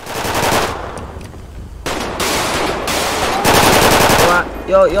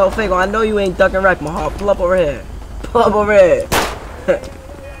 Yo, Fago, I know you ain't ducking wreck, my heart. Pull up over here.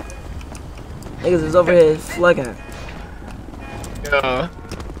 Niggas is over here slugging. Yeah.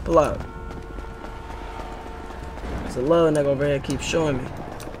 Pull up. There's a little nigga over here keep showing me.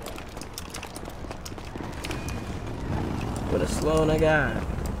 With a slow nigga.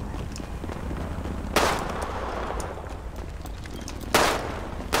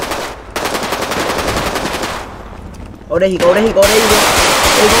 Oh, there he go, there he go, there he go.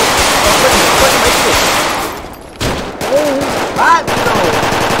 There he go. Oh, I no.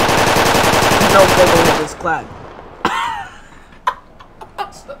 No, go with this clap.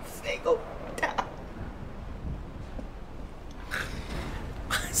 Go down.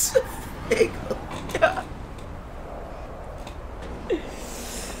 Go down.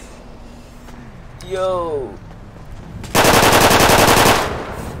 Yo.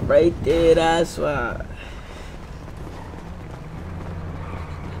 Right there, that's why.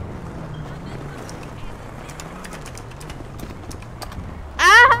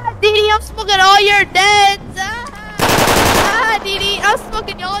 Didi, I'm smoking all your deads. Didi, I'm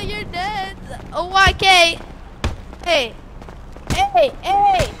smoking all your deads. OYK. Hey. Hey,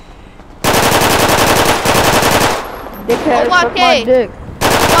 hey. Dickhead, suck my OYK. dick.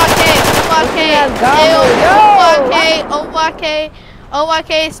 OYK.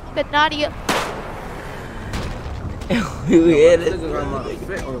 OYK, smoking Nadia. You hear it?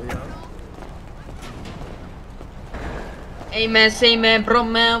 Hey man, say man, bro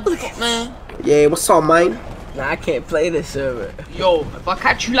man, what's up man? Yeah, what's up, man? Nah, I can't play this server. Yo, if I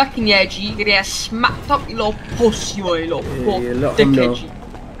catch you lacking, yeah, G, you get your ass smacked up, you little pussy, you little dickhead, G.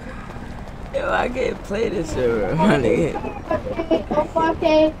 Yo, I can't play this server, my nigga.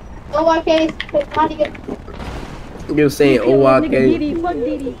 OYK, you saying OYK? Fuck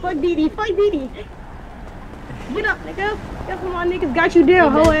Didi, fuck Didi, fuck Didi. Get up, nigga. That's what my niggas got you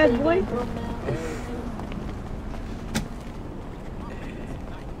down, hoe ass boy.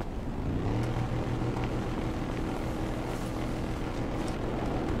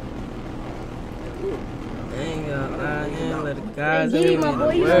 Guys, hey, Didi, my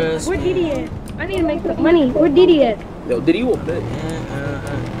boy, where Didi at? I need to make some money. Where Didi at? Yo, Didi, you up there?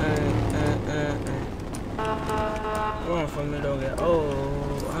 Run from it, don't get. Oh,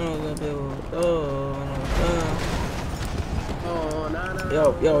 I don't know people. Oh, no. Yo.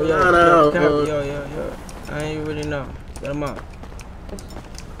 I ain't really know. Get him out.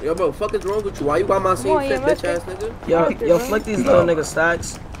 Yo, bro, fuck is wrong with you? Why you got my same fit, bitch ass nigga? Yo, flick these little nigga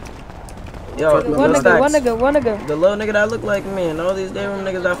stacks. Yo, one nigga. The little nigga that look like me and all these damn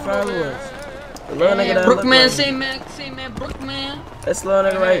niggas that follow us. The little nigga that Brook look man, like say man, Brook man. This little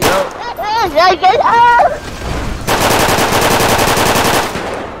nigga right, yo.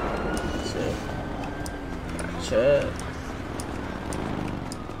 Chill.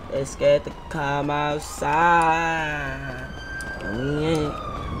 They scared to come outside. And we ain't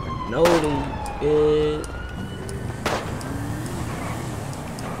know these kids.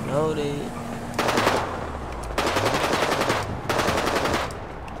 Know these.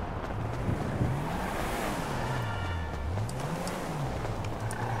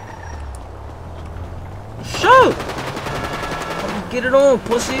 Shoot! Get it on,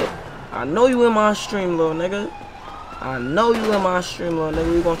 pussy. I know you in my stream, little nigga. I know you in my stream, little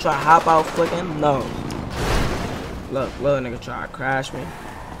nigga. You gonna try to hop out flicking? No. Look, little nigga try to crash me.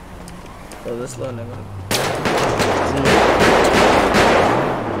 Yo, this little nigga.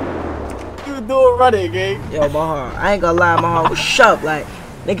 You doing running, gang? Yo, Mahar, I ain't gonna lie, Mahar. What's up? Like,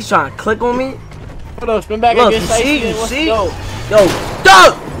 niggas trying to click on me? Hold on, spin back Look, and get you see? Yo,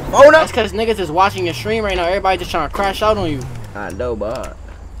 duck! Oh no! That's cause niggas is watching your stream right now. Everybody just trying to crash out on you. I know, but.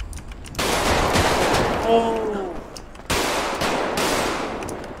 Oh.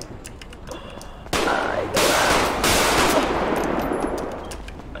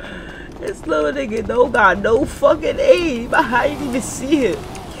 This little nigga don't got no fucking aim. How you even see it?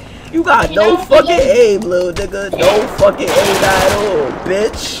 You got no fucking aim, little nigga. No fucking aim at all,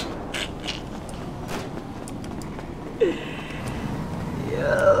 bitch.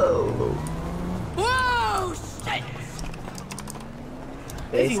 Yo. Whoa, shit.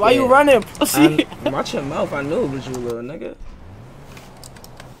 Hey, why you running, pussy? Watch your mouth. I knew it was you, little nigga.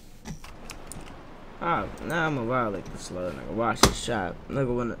 Ah, now I'm gonna violate this little nigga. Watch this shot.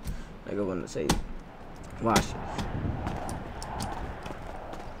 Nigga wanna say, watch it.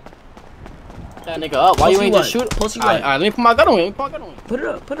 That nigga up. Why you ain't just shoot? Pussy Alright, let me put my gun on you. Put it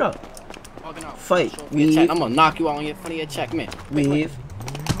up. Fight. I'm gonna knock you out on your front of your check, man. Weave.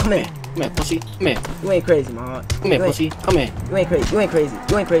 Come here. Come here, pussy. Come here. You ain't crazy, my heart. Come here, pussy. Come here. You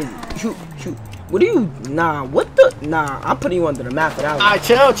ain't crazy. Shoot. What are you? Nah, what the? Nah, I'm putting you under the map for that one. Alright,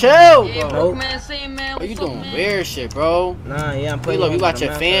 chill, Yeah, bro. man, say man, Bro, you doing weird shit, bro. Nah, yeah, I'm putting you got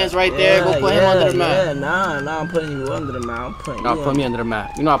your fans right there. Go put him under the map. Yeah, nah, I'm putting you under the map. Put me under the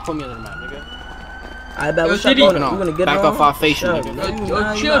map. You know, put me under the map, nigga. I bet what's up, you gonna get back on? off our face,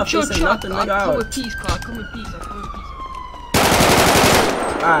 nigga. Chill. Come with peace, Clark. Come with peace.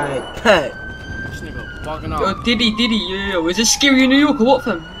 Alright, cut. This nigga walking off. Yo, Diddy, yo, is it scary in New York or what,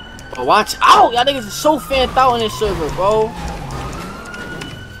 fam? Bro, watch out! Y'all niggas is so fanned out on this server, bro.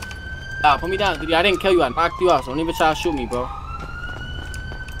 Put me down, Diddy. I didn't kill you. I knocked you out, so don't even try to shoot me, bro.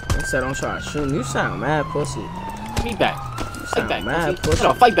 I said don't try to shoot me. You sound mad, pussy. Fight back. Fight back, mad, pussy.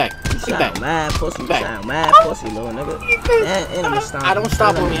 No, fight back. You Fight back. sound mad, pussy. You Back. sound mad, pussy, little nigga. I don't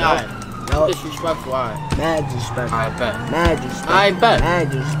stop on me, alright. No. Disrespectful, alright. Mad disrespectful. I bet. Mad disrespectful. I bet. Mad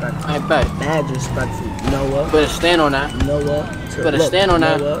disrespectful. I bet. Mad disrespectful. You know what? Better stand on that. You know what? Better stand on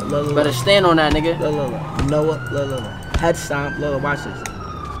that. Better stand on that, nigga. Look. You know what? Look. Head stomp. Look, watch this.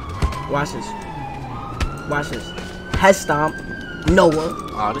 Watch this. Watch this. Head stomp. Noah.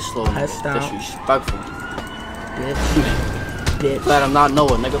 Oh, this little Head nigga. stomp. Disrespectful. Bitch. Glad I'm not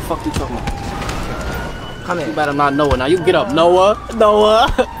Noah, nigga. Fuck you talking about. Come here. Too bad I'm not Noah. Now you get up, Noah. Noah.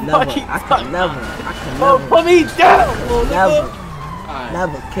 Never. I can never. Put me down. Never.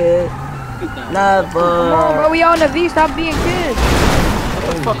 Never, kid. Never. Come on, bro. We out in the V. Stop being kids.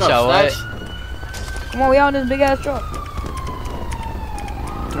 What the fuck up, Stacks? Come on, we out in this big ass truck.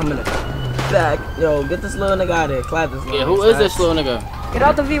 I'm in the back. Yo, get this little nigga out of here. Clap this little nigga. Yeah, who is this little nigga? Get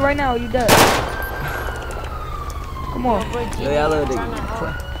out the V right now. You dead. Come on. Yo, y'all little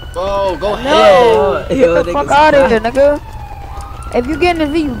nigga. Oh, go No. ahead. Yo, Get the fuck out of here, nigga. If you get in the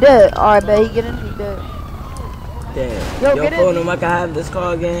V, you dead. Alright, bet he get in, he dead. Damn. Yo, Yo, get phone in. him. I can have this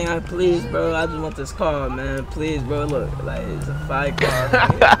car, gang. Please, bro. I just want this car, man. Please, bro. Look, like it's a fire car,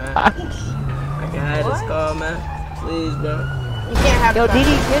 man. I can have this car, man. Please, bro. You can't have Yo, Didi,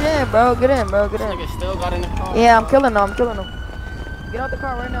 get in, bro. Get in, bro. Get in. Nigga still got in the car. Yeah, I'm killing him. Get out the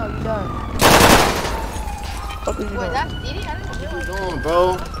car right now. You done. What are you doing? Wait, that's Didi? I didn't know. What you doing,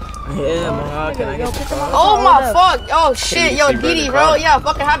 bro? Yeah, man. Can I get the car? Oh my fuck! Oh shit! Yo, Didi, bro. Yeah,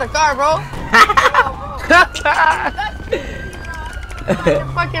 fucking have the car, bro. Your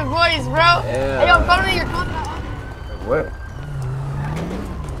fucking voice, bro. Yeah. Hey, yo, follow me your contact. What?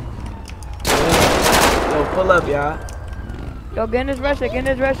 Yo, pull up, y'all. Yo, get in this red shit.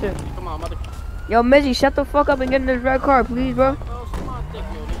 Come on, mother. Yo, Mizzy, shut the fuck up and get in this red car, please, bro.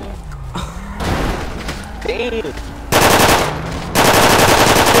 Damn.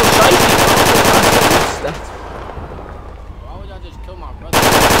 Why would y'all just kill my brother?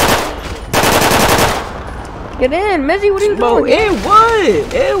 Get in, Mizzy, what are you Bro, doing? in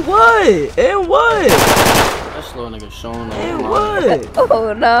what? This little nigga showing off. In what?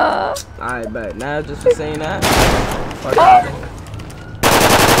 Oh, nah. Alright, bet. Now just for saying that. Fuck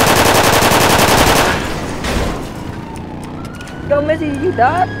Yo, Mizzy, you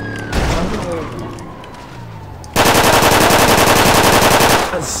died?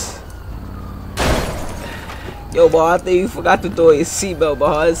 Yo, boy, I think you forgot to throw your seatbelt,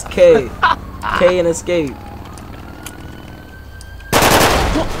 boy. It's K. K and escape.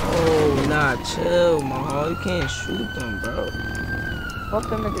 Oh, nah, chill, man. You can't shoot them, bro. Fuck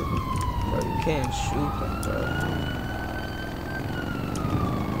them niggas. Bro, you can't shoot them, bro.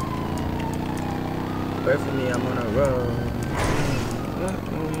 Pray for me, I'm on a road.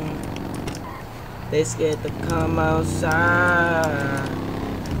 They scared to come outside.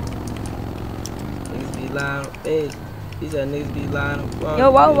 Niggas be lying. Hey, he said niggas be lying. Yo,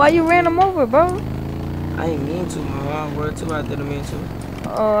 why you ran him over, bro? I ain't mean to, man. Word too, I didn't mean to.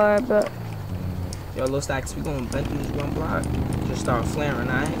 Oh, I bet. Yo, Lil Stacks, we gonna bend through this one block. Just start flaring,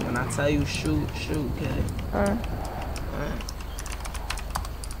 alright? When I tell you shoot, okay? Alright.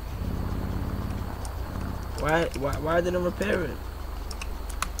 Why didn't repair it?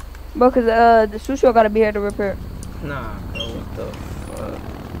 Bro, cause the Susho gotta be here to repair it. Nah, bro, what the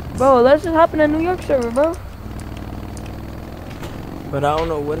fuck? Bro, let's just hop in the New York server, bro. But I don't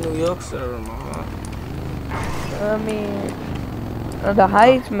know what New York server, man. I mean, the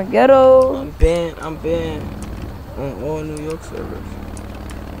Heights, Maghetto. I'm banned on all New York servers.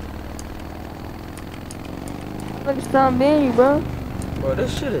 Look, it's time ban you, bro. Bro,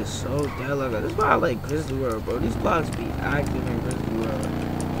 this shit is so dead. Like, this is why I like Grizzly World, bro. These blocks be active in Grizzly World.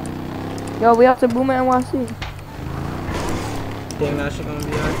 Yo, we have to boom at NYC. Think that shit gonna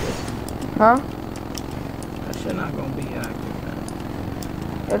be active? Huh? That shit not gonna be active, man.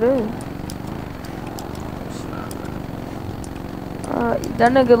 It is. It's not, man.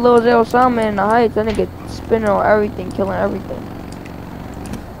 That nigga Lil Osama in the Heights, that nigga spinning on everything, killing everything.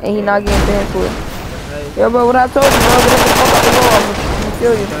 And he not getting banned for it. Yo, bro, what I told you, bro, get the fuck out the wall. I'm gonna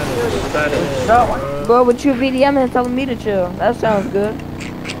kill you. Bro, with you VDM and telling me to chill. That sounds good.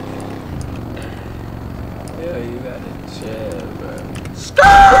 Yeah, you gotta chill, bro.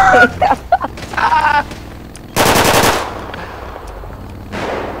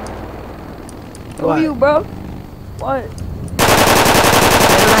 Who are you, bro? What?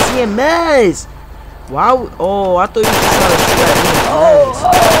 EMS. Why? Oh, I thought you just trying to shoot at EMS. Oh,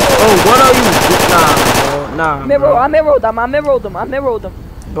 what are you? Nah, bro. Nah, bro. I mirrored him.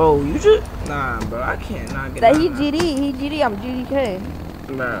 Bro, you just nah, bro. I can't not get that. Out. He GD. I'm GDK.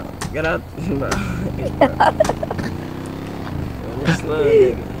 Bro, get out, bro. This little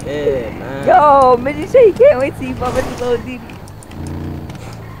nigga, yeah, man. Yo, Midget say he can't wait to see my little DD.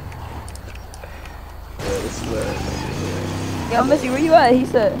 Yo, Missy, where you at? He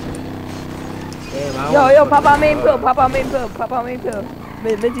said. Damn, yo, pop out main pill.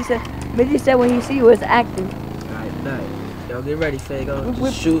 Midget said when he see you, it's active. Alright. Yo, get ready, Fago.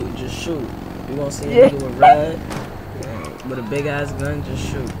 Just shoot. You won't see a nigga with red, with a big ass gun. Just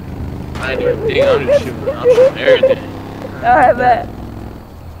shoot. I ain't even think I'm just shooting. I'm shooting everything. Alright, man.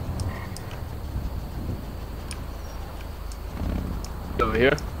 Over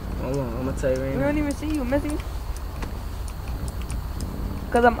here. Hold on, I'm gonna tell you right now. We don't even see you, Missy.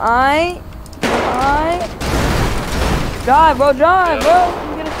 Cause I'm I. Drive, bro. You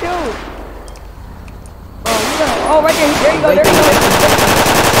get a shoot. Oh, right there. There you go.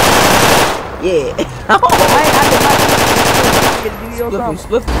 Yeah.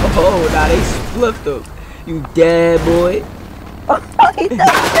 Split him. Oh, nah, they spliffed him. You dead, boy.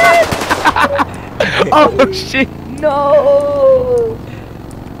 Oh, shit. No.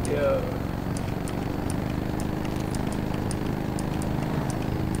 Yeah.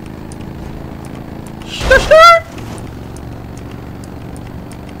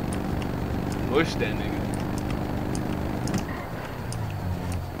 Push that nigga.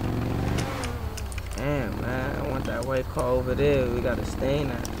 Damn, man. I want that white car over there. We gotta stain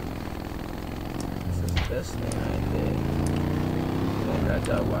that. This is the best thing right there. You don't got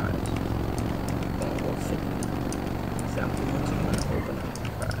that wise. Going to go 50. Example, I'm gonna open up.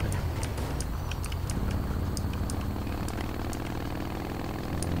 Right.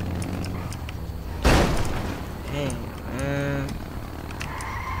 Damn, man.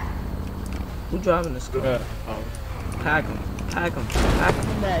 Who driving this car? Pack him.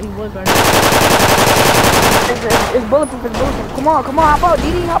 Yeah, he was right now. It's bulletproof. Come on, hop out,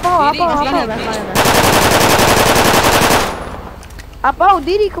 Didi, hop out. Hop out,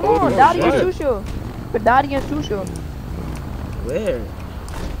 Didi, come on, Dottie and Sushu. Put Dottie and Sushu. Where?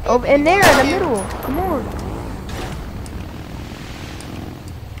 Over in there, in the middle. Come on.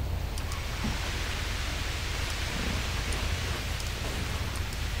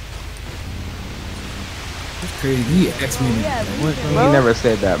 Crazy. He asked me. He never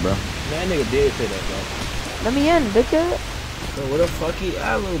said that, bro. That nigga did say that, bro. Let me in, dickhead. So where the fuck he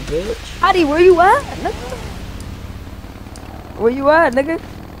at, little bitch? Hottie, where you at, nigga? Where you at, nigga?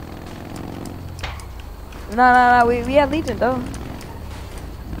 Nah, we have Legion, though.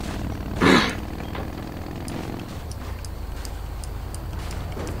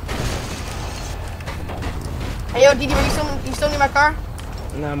 Hey, yo, Didi, you still need my car?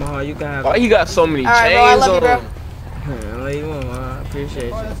 Nah, Maha, you can have Why it. you got so many All right, chains bro, I love you, bro. on? What you want, man? I appreciate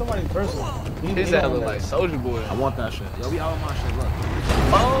you. That's somebody's personal. His ass look like Soulja Boy. I want that shit. Yo, we out of my shit, look.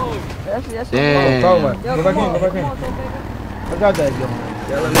 Oh! That's Damn. Go back in. I got that, yo.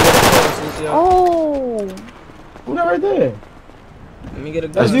 Yeah, let me get a call, CCO. Oh! Who that right there? Let me get a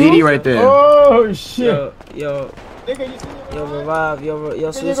gun. That's Didi right there. Oh, shit. Yo, Nigga, you see revive, yo, Look at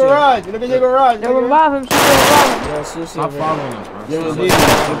your Susie. garage. Look at your garage. Yo, revive him, Yo, Susie. Stop following us, bro. Yo, Didi,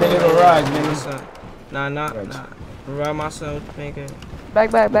 look at your garage, nigga. Nah. Revive my son with the pancake.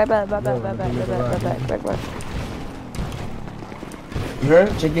 Back. You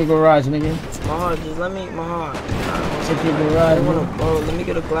heard? Check your garage, nigga. Maha, just let me, Maha. Check your garage, nigga. Bro, let me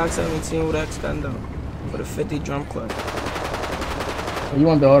get a Glock 17 with extendo for the 50 drum clip. You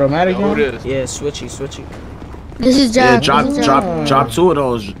want the automatic one? Yeah, switchy. This is Yeah, Jack. drop two of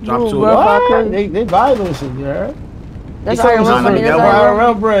those. Drop two of those. What? They buy those shit, you heard? That's how you let me get one.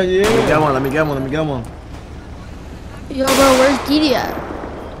 IRL, bro, yeah. Let me get one. Yo, bro, where's Didi at?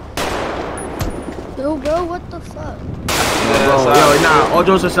 Yo, bro, what the fuck? All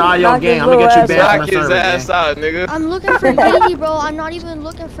jokes aside, yo, gang, I'm gonna get you banned from the server, ass out, nigga. I'm looking for Didi, bro. I'm not even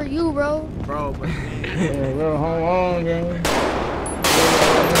looking for you, bro. Bro, Yeah, bro, hold on, gang.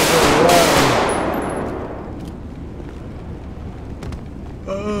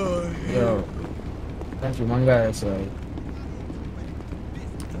 Yo, that's what my guy said.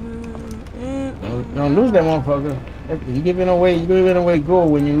 Don't lose that motherfucker. You giving away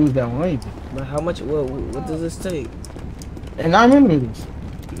gold when you lose that one, ain't you? But how much? What does this take? And 9 millimeters.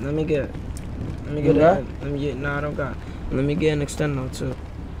 Let me get You got? No, I don't got. Let me get an extendo too.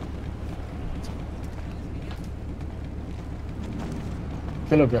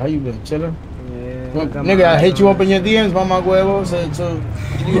 Philip, how you been? Chilling? Yeah. Nigga, I hit you up in your DMs, Mama Guevo. So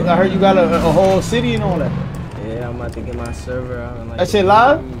I heard you got a whole city and all that. Yeah, I'm about to get my server out. Like, that shit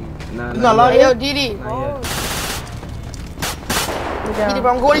live? Nah, it's not live. Hey, yo, Didi. Didi,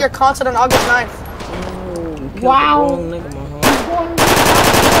 bro, I'm going to your concert on August 9th. Wow.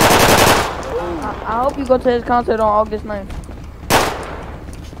 I hope you go to his concert on August 9th.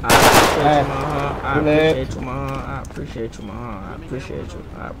 I appreciate you,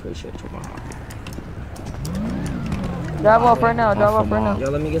 I appreciate you, my heart. Drive off right now, drive off right now. Yo,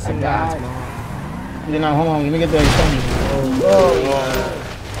 let me get some guys, man. Yeah, hold on, let me get the extended.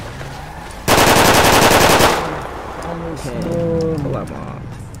 Pull out my arm.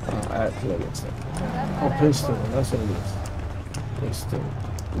 Oh, pistol, that's what it is. Pistol.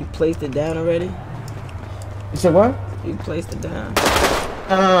 You placed it down already? You said what? You placed it down.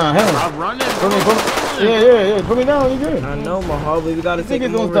 No, hell. I'm running. Yeah. Put me down, you good. I know, my heart, but we gotta take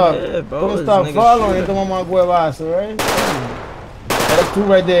him over there, bro. Don't stop following into my Guevazo, right? That's 2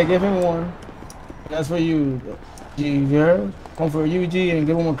 right there. Give him 1. That's for you. You heard? One for UG and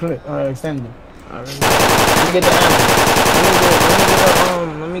give him a clip. Extend it. Let me get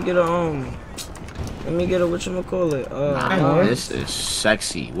the ammo. Let me get a whatchamacallit. This is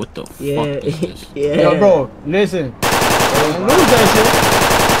sexy. What the fuck is this? Yeah. Yo, bro, listen. Don't lose that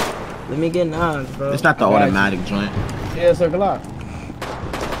shit. Let me get 9, bro. It's not the automatic joint. Yeah, circle out.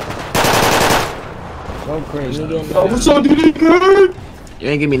 So crazy. What's up, dude? Good? You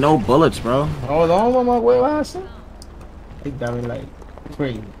ain't give me no bullets, bro. Hold on, my Guevazo. He got me like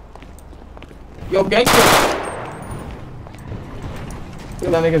crazy. Yo, gangster.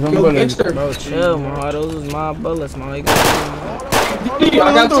 That nigga's on bullets. Bro, chill, man. Those was my bullets, man. I got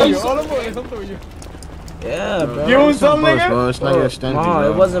you. Yeah, bro. You was some nigga? Bro. It's not your extended,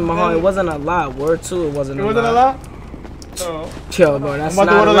 bro. It wasn't Mahal. It wasn't a lot. Word 2, it wasn't a lot. It wasn't a lot? No. Chill, bro. That's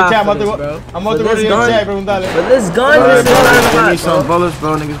not a lot for this, bro. I'm about to go to your chat, bro. But this gun is not a lot, Give me some bullets,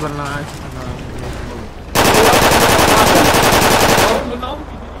 bro. Niggas better not ask.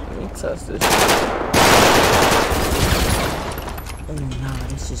 Let me test this. Oh, nah,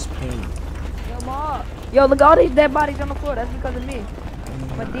 this is pain. Yo, look at all these dead bodies on the floor. That's because of me.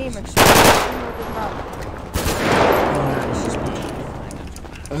 I'm a demon.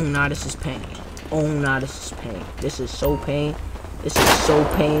 Oh, nah, this is pain. Oh, nah, this is pain. This is so pain. This is so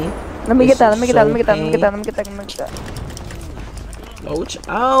pain. Let me get that. Let me get that. Let me get that. Let me get that. Let me get that. Let me get that.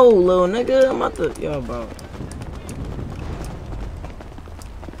 Oh, little nigga. I'm about to. Yo, bro.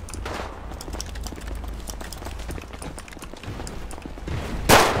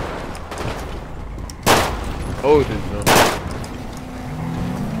 Oh, this is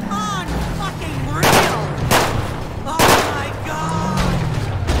Fucking real! Oh my god!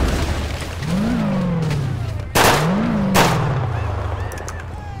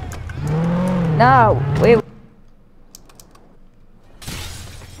 No, wait.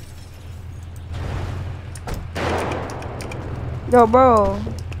 Yo, bro.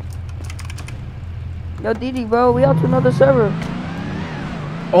 Yo, Didi, bro. We out to another server.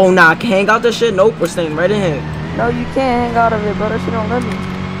 Oh, nah, I can hang out this shit? Nope, we're staying right in here. No, you can't hang out of it, bro. That shit don't let me.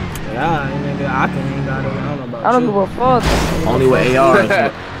 Yeah, nigga, I can hang out of it. I don't know about I don't give a fuck. Only with ARs.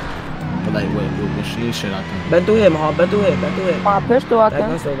 But like with machine shit, I think. Bend through here, Mahal. Bend through here. My pistol, I that can.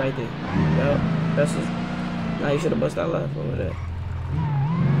 gun still right there. Yo, that's just. Nah, you should have bust that left over there.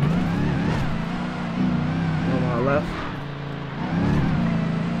 On my left.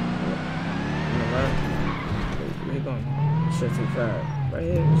 On the left. Where you going? Shit too fast. Right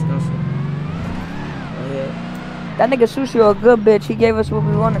here, Wisconsin. Right here. That nigga Sushi a good bitch. He gave us what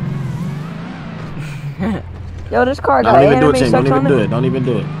we wanted. Yo, this car got anime sex on it. Don't even do it. Don't even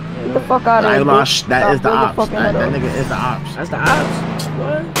do it. Get the fuck out of here, bitch. That is the ops. That nigga is the ops. That's the ops?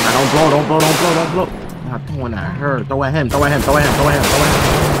 What? Nah, don't blow. Nah, throwing at her. Throw at him. Oh,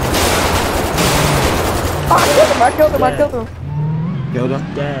 I killed him. Killed him?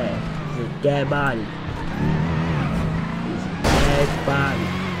 Dead. He's a dead body. Dead body.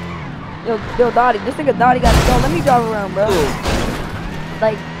 Yo, Dottie, this nigga Dottie got to go. Let me drive around, bro.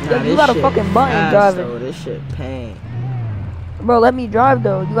 Like, Nah, yo, you got a fucking button driving. Though. This shit pain. Bro, let me drive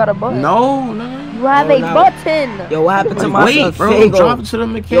though. You got a button. No. You have a button. Yo, what happened to my Wait, bro. Drive it to the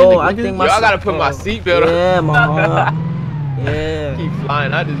mechanic. Yo, I think my. Yo, I gotta put my seatbelt on. Yeah, my heart. Yeah. Keep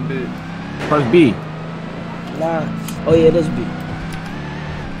flying out this bitch. Press B. Nah. Oh yeah, this B.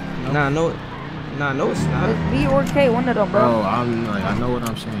 Nah, no, it's not. It's B or K, one of them, bro. Bro, I'm like, I know what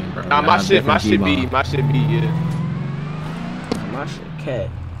I'm saying, bro. Nah, my shit B, yeah. My shit K.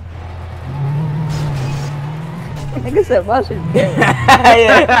 Nigga said my shit K.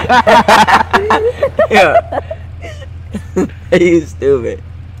 Yeah. You stupid.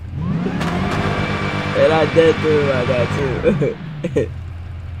 And I did too like that too.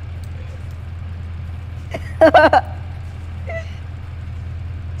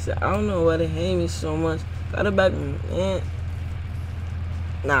 So I don't know why they hate me so much. Got it back, man.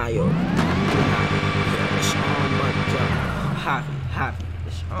 Nah, yo. It's on, but happy.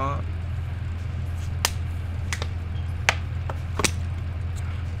 It's on.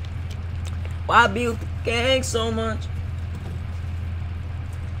 Why be with the gang so much?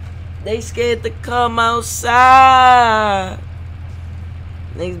 They scared to come outside.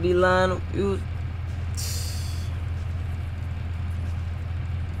 Niggas be lying on you.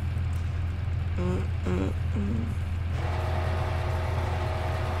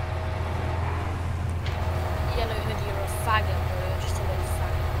 Yellow hoodie, you're a faggot, bro. You're just a little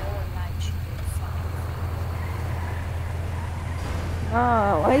faggot. No one likes you, you're a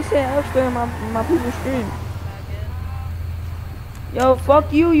faggot. Why you say upstairs in my people's stream? Yo,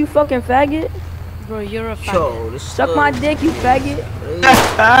 fuck you, you fucking faggot. Bro, you're a faggot. Yo, Suck my dick, you faggot.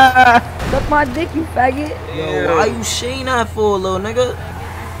 Suck my dick, you faggot. Yo, why you saying that for, little nigga?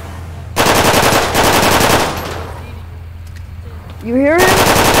 You hear him?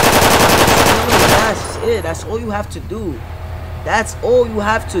 That's it. That's all you have to do. That's all you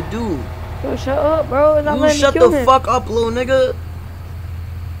have to do. Yo, shut up, bro. You shut the fuck up, little nigga.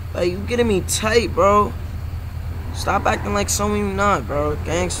 Like, you getting me tight, bro. Stop acting like someone you not, bro.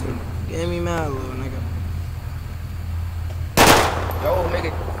 Gangster. Getting me mad, little nigga. Yo,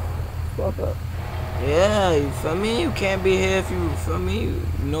 nigga. Fuck up. Yeah, you feel me? You can't be here if you feel me. You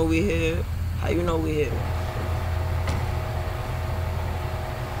know we here. How you know we here?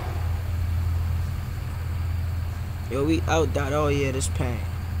 Yo, we out, dot. Oh yeah, this pain.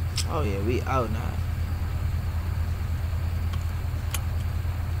 Oh yeah, we out now.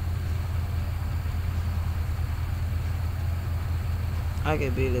 I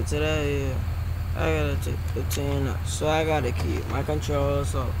can beat it today, yeah. I gotta take the 10 up, so I gotta keep my control.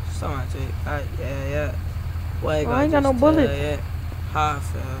 So someone take, yeah. Why I ain't got no bullets. Yeah.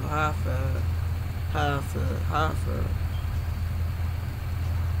 Half.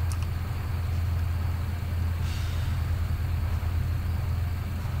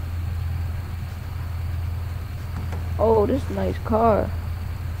 Oh, this nice car.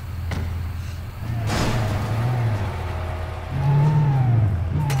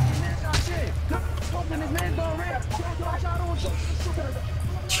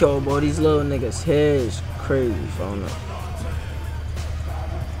 Yo, boy, these little niggas' heads crazy, phone up.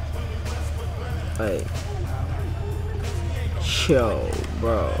 Hey. Yo,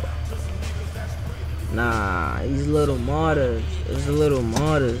 bro. Nah, these little martyrs. These little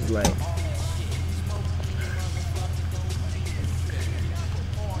martyrs, like.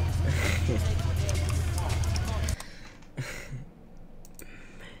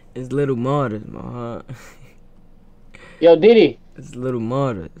 It's little martyrs, my heart. Yo, Diddy. It's little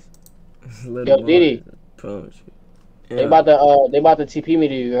martyrs. It's little Yo, Diddy. Promise you. Yeah. They about to TP me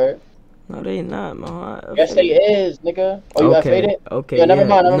to you, heard? No, they not, my heart. Yes, they is, nigga. Oh, you okay. F8 it? Okay. Yo, never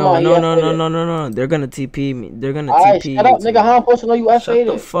mind. No. They're gonna TP me. They're gonna Alright, TP shut up, nigga. How I'm supposed to know you F8 Shut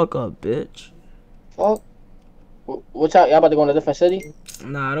the fuck up, bitch. Fuck. What's up? Y'all about to go in a different city?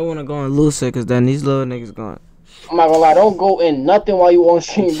 Nah, I don't wanna go in Lucid, cause then these little niggas going. I'm not gonna lie, don't go in nothing while you on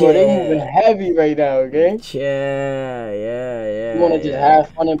stream, bro. They moving heavy right now, okay? Yeah. You wanna just have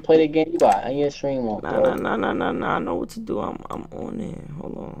fun and play the game? You got on your stream on, bro. Nah. I know what to do. I'm on it.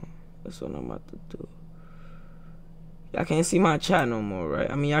 Hold on. That's what I'm about to do. Y'all can't see my chat no more,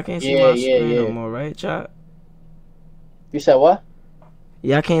 right? I mean, y'all can't see my screen no more, right, chat? You said what?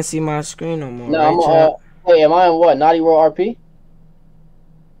 Y'all can't see my screen no more, No, right, chat? Wait, am I in what? Naughty World RP?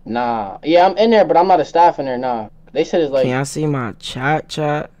 Nah. Yeah, I'm in there, but I'm not a staff in there, nah. They said it's like... Can y'all see my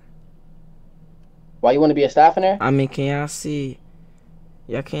chat? Why, you want to be a staff in there? I mean, can y'all see...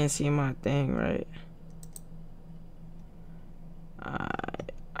 Y'all can't see my thing, right?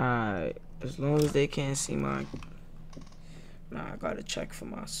 Alright. As long as they can't see my... Nah, I gotta check for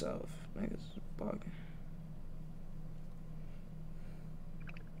myself. Niggas bugging.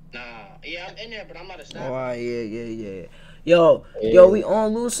 Nah. Yeah, I'm in there, but I'm not a staff. Oh, yeah. Yo, we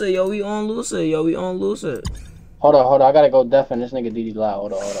on Lucid. We on Lucid. Hold on. I gotta go deaf and this nigga DD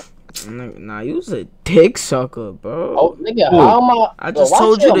loud. Hold on. Nah, you's a dick sucker, bro. Oh, nigga, how am I? I just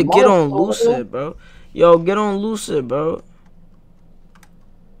told you to get on Lucid, bro. Yo, get on Lucid, bro.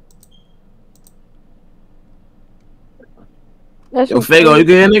 Yo, Fago, you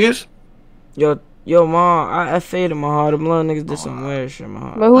good, niggas? Yo, mom, I faded my heart. Them little niggas did some weird shit, my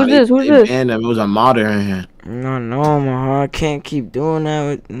heart. But who's this? And it was a modder in here. No, my heart. I can't keep doing that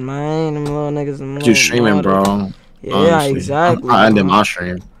with mine. Them little niggas. You streaming, bro. Yeah, honestly. exactly. I ended my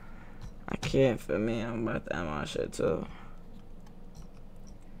stream. I can't, for me. I'm about to end my shit too.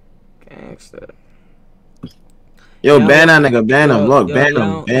 Gangster. Yo, ban that nigga, ban him. Look, ban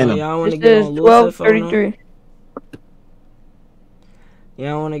him, ban him. Y'all wanna get on Lucid? 12:33.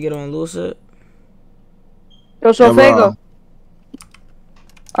 Y'all wanna get on Lucid? Yo, so Fago.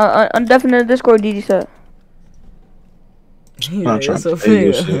 Undefinite Discord, DD said. Yeah, so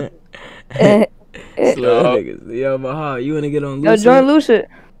Fago. Yo, Maha, you wanna get on Lucid? Yo, join Lucid.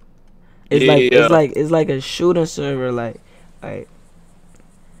 It's like a shooting server, like.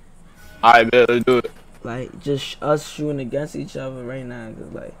 I better do it. Like just us shooting against each other right now,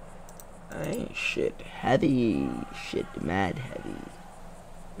 cause like I ain't shit heavy, shit mad heavy.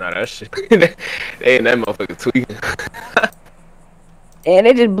 Nah, that shit. They ain't that motherfucker tweaking. And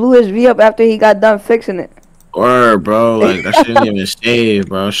they just blew his V up after he got done fixing it. Word, bro. Like that shit didn't even save,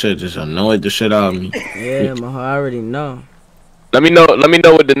 bro. Shit just annoyed the shit out of me. Yeah, Maha, I already know. Let me know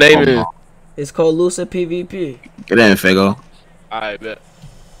what the name is. It's called Lucid PvP. Get in, Fago. I bet.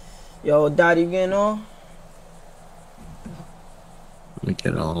 Yo, Daddy, you getting on? Let me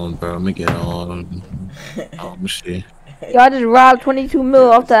get on, bro. Let me get on. Let me see. Yo, I just robbed 22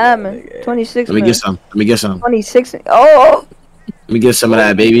 mil off the admin. 26 Let me get some. Let me get some. 26. Oh! Let me get some of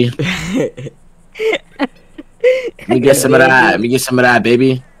that, baby. Let me get some of that. Let me get some of that,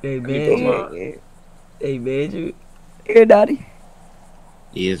 baby. Hey, man. Hey, man. Here, Daddy.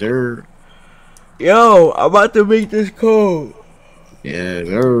 Yes, sir. Yo, I'm about to make this code. Yeah,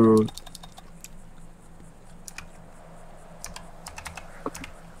 sir.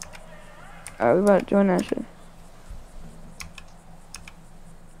 Alright, we about to join that shit.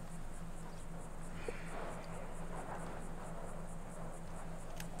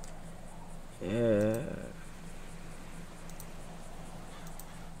 Yeah.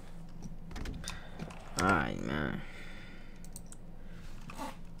 Alright, man.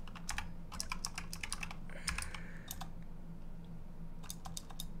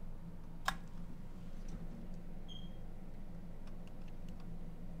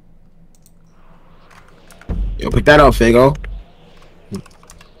 Yo, pick that up, Fago.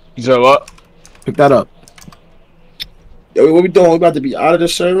 You said what? Pick that up. Yo, what we doing? We about to be out of the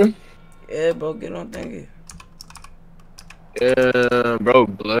server? Yeah, bro, get on thingy. Yeah, bro,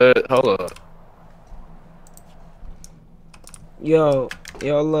 blood. Hold up. Yo,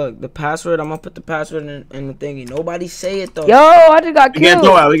 look, the password. I'm gonna put the password in the thingy. Nobody say it though. Yo, I just got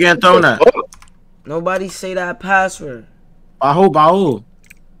killed. We can't throw that. Nobody say that password. Bahu.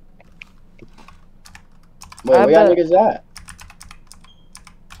 Wait, where y'all niggas at?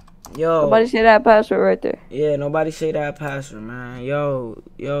 Yo. Nobody say that password right there. Yeah, nobody say that password, man. Yo,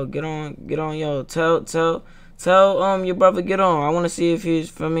 get on, yo. Tell your brother get on. I wanna see if he's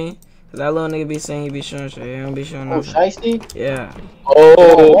for me. Cause that little nigga be saying he be showing shit. He don't be showing nothing. Oh, Shiesty? Yeah.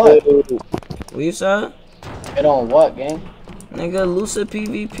 Oh, what you said? Get on what, gang? Nigga, Lucid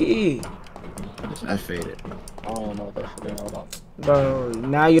PvP. I faded. I don't know what that shit is. Hold on. Bro,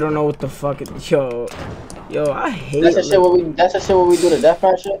 now you don't know what the fuck it. Yo, I hate. That's the shit where we. That's the shit where we do the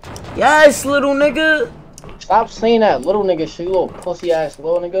deathmatch shit. Yes, little nigga. Stop saying that little nigga shit, you little pussy ass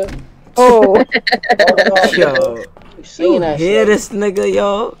little nigga. Oh. Yo, you that hear this nigga,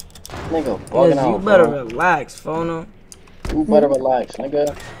 yo? Nigga, bugging out. You better relax, phono. You better relax,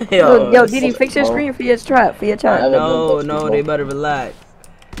 nigga. Yo, did he fix your screen for your trap? For your trap? No, they better relax.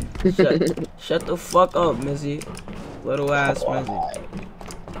 Shut the fuck up, Missy. Little ass Missy.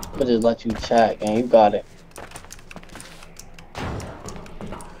 I'ma just let you chat, and you got it.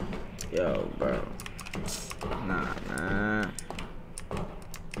 Yo, bro. Nah,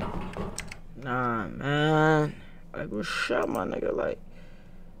 man. Like, what's up, my nigga? Like,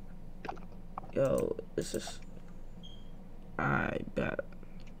 yo, it's just. I bet.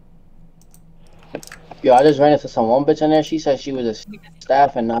 Yo, I just ran into some one bitch in there. She said she was a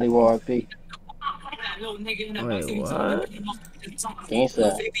staff in Naughty World RP. Wait, what?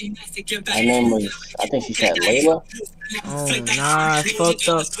 Gangsta. Her name was, I think she said Layla. Oh, nah, I fucked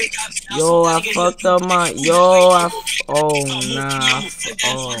up. Yo, I fucked up my. Oh, nah.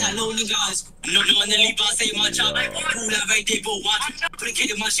 Oh.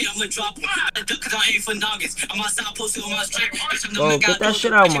 Bro, get that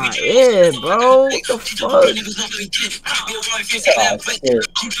shit out my ear, bro. What the fuck?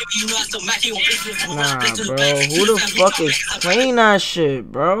 Nah, bro. Who the fuck is playing that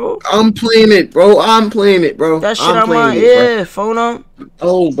shit, bro? I'm playing it, bro. That shit out my ear, phone on.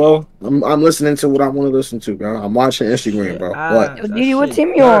 Oh, bro. I'm listening to what I want to listen to, bro. I'm watching Instagram, bro. What? Yo, Didi, what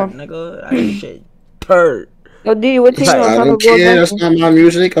team you on? Nigga, that shit purr. Yo, Didi, what team you on? I don't care. That's not my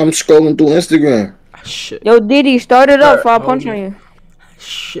music. I'm scrolling through Instagram. Shit. Yo, Didi, start it up before I punch on you.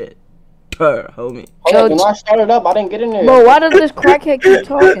 Shit. Homie. Hold on, when I started up, I didn't get in there. Bro, why does this crackhead keep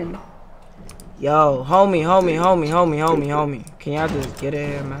talking? Yo, homie. Can y'all just get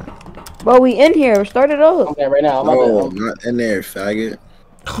in here, man? Bro, we in here. Start it up. I'm there right now. No, not in there, faggot.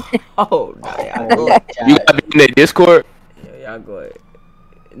 Oh, nah, y'all go. You gotta be in the Discord? Yeah, y'all go ahead.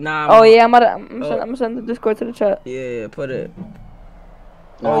 Nah. Oh, yeah, I'm gonna send the Discord to the chat. Yeah, put it.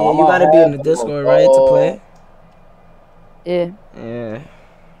 No, oh, yeah, you gotta be in the Discord, right, to play? Yeah. Yeah.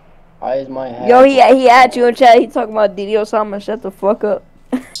 Why is my head? Yo, he at you in chat. He talking about DD Osama. Shut the fuck up.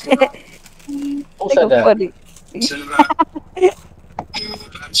 Who said that? Funny. Who said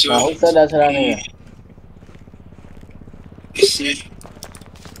that to that nigga?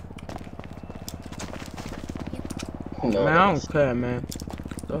 Man, I don't care, man.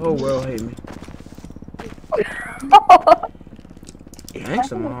 The whole world hate me.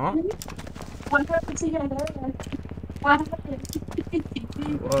 Thanks, Mom. What happened to your hair? What happened?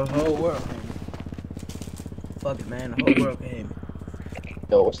 Well, the whole world hate me. Fuck it, man. The whole world can hate me.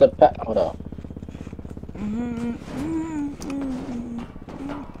 Yo, what's the pet? Hold up.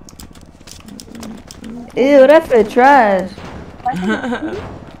 Ew, that fit trash.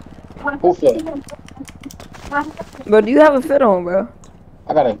 Who fit? Bro, do you have a fit on, bro?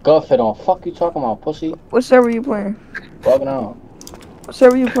 I got a gut fit on. Fuck you talking about, pussy? What server you playing? Bugging out. What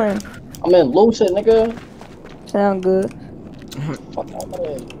server you playing? I'm in Lucid, nigga. Sound good. Fuck that,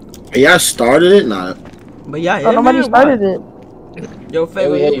 man. Hey, y'all started it? Nah. But yeah, oh, nobody started it. Yo,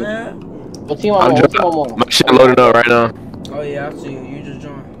 favorite, man. What team I'm on? My shit loading up right now. Oh, yeah, I see you. You just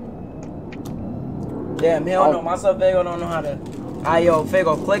joined. Damn, he don't know. Myself, Fago don't know how to. Alright, yo,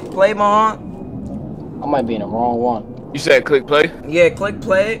 Fago, click play, man. I might be in the wrong one. You said click play? Yeah, click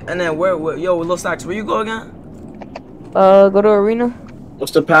play, and then where yo, with Lil Stacks, where you go again? Go to arena.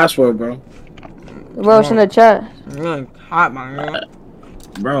 What's the password, bro? Bro, it's in the chat. Really hot, my man.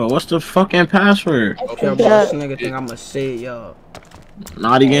 Bro, what's the fucking password? Okay, bro, this nigga think I'ma say it, yo.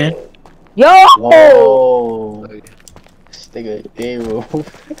 Not again. Yo! Whoa. This nigga, Daryl.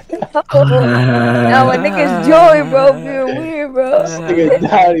 Now when niggas join, bro, being weird, bro. This nigga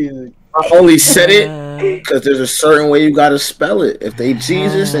Daddy. I only said it because there's a certain way you gotta spell it. If they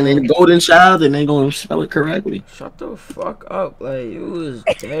Jesus and they the golden child, then they gonna spell it correctly. Shut the fuck up, like you was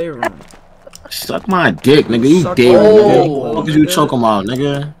daring. Suck my dick, nigga. You daring, nigga. What is you talking about,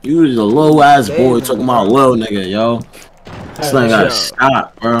 nigga? You was a low ass boy talking about little nigga, yo. This thing gotta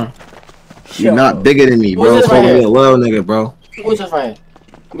stop, bro. You're not bigger than me, bro. Call me a little nigga, bro. Who's this right here?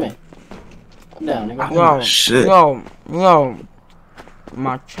 Come here. Come down, nigga. Yo, shit. Yo.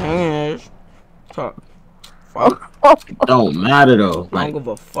 My chain is fuck. Don't matter though. I Like, don't give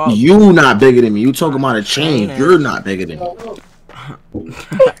a fuck. you not bigger than me. You talking about a chain. You're not bigger than me.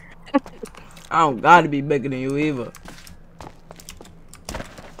 I don't gotta be bigger than you either.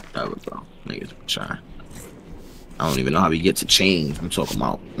 That was bro. Niggas be trying. I don't even know how we get to change. I'm talking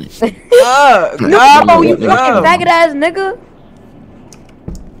about. No, you fucking faggot ass nigga.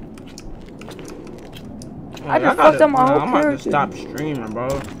 I just fucked up my whole I'm character. about to stop streaming, bro.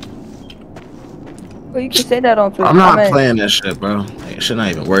 Well, you can say that on Twitter. I'm not playing that shit, bro. Like, shit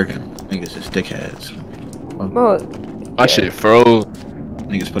not even working. Niggas just dickheads. Bro, my shit froze.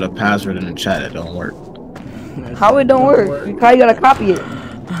 Niggas put a password in the chat that don't work. How it don't work? You probably gotta copy it.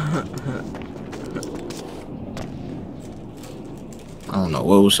 I don't know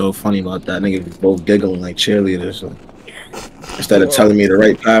what was so funny about that. Niggas both giggling like cheerleaders. Like, instead of telling me the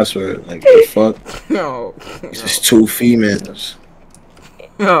right password, like the fuck. No. It's just two females.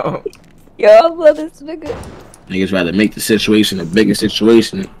 No. Yo, I love this nigga. Niggas rather make the situation a bigger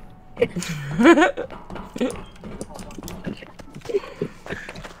situation. I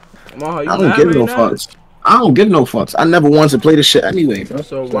don't give no fucks. I don't give no fucks. I never wanted to play this shit anyway, bro.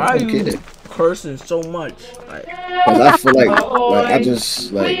 So why are you cursing so much? Like, cause I feel like I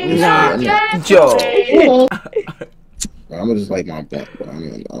just like Joe. I'm just like my back, bro.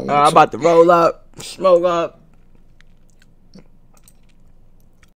 I'm about to roll up, smoke up.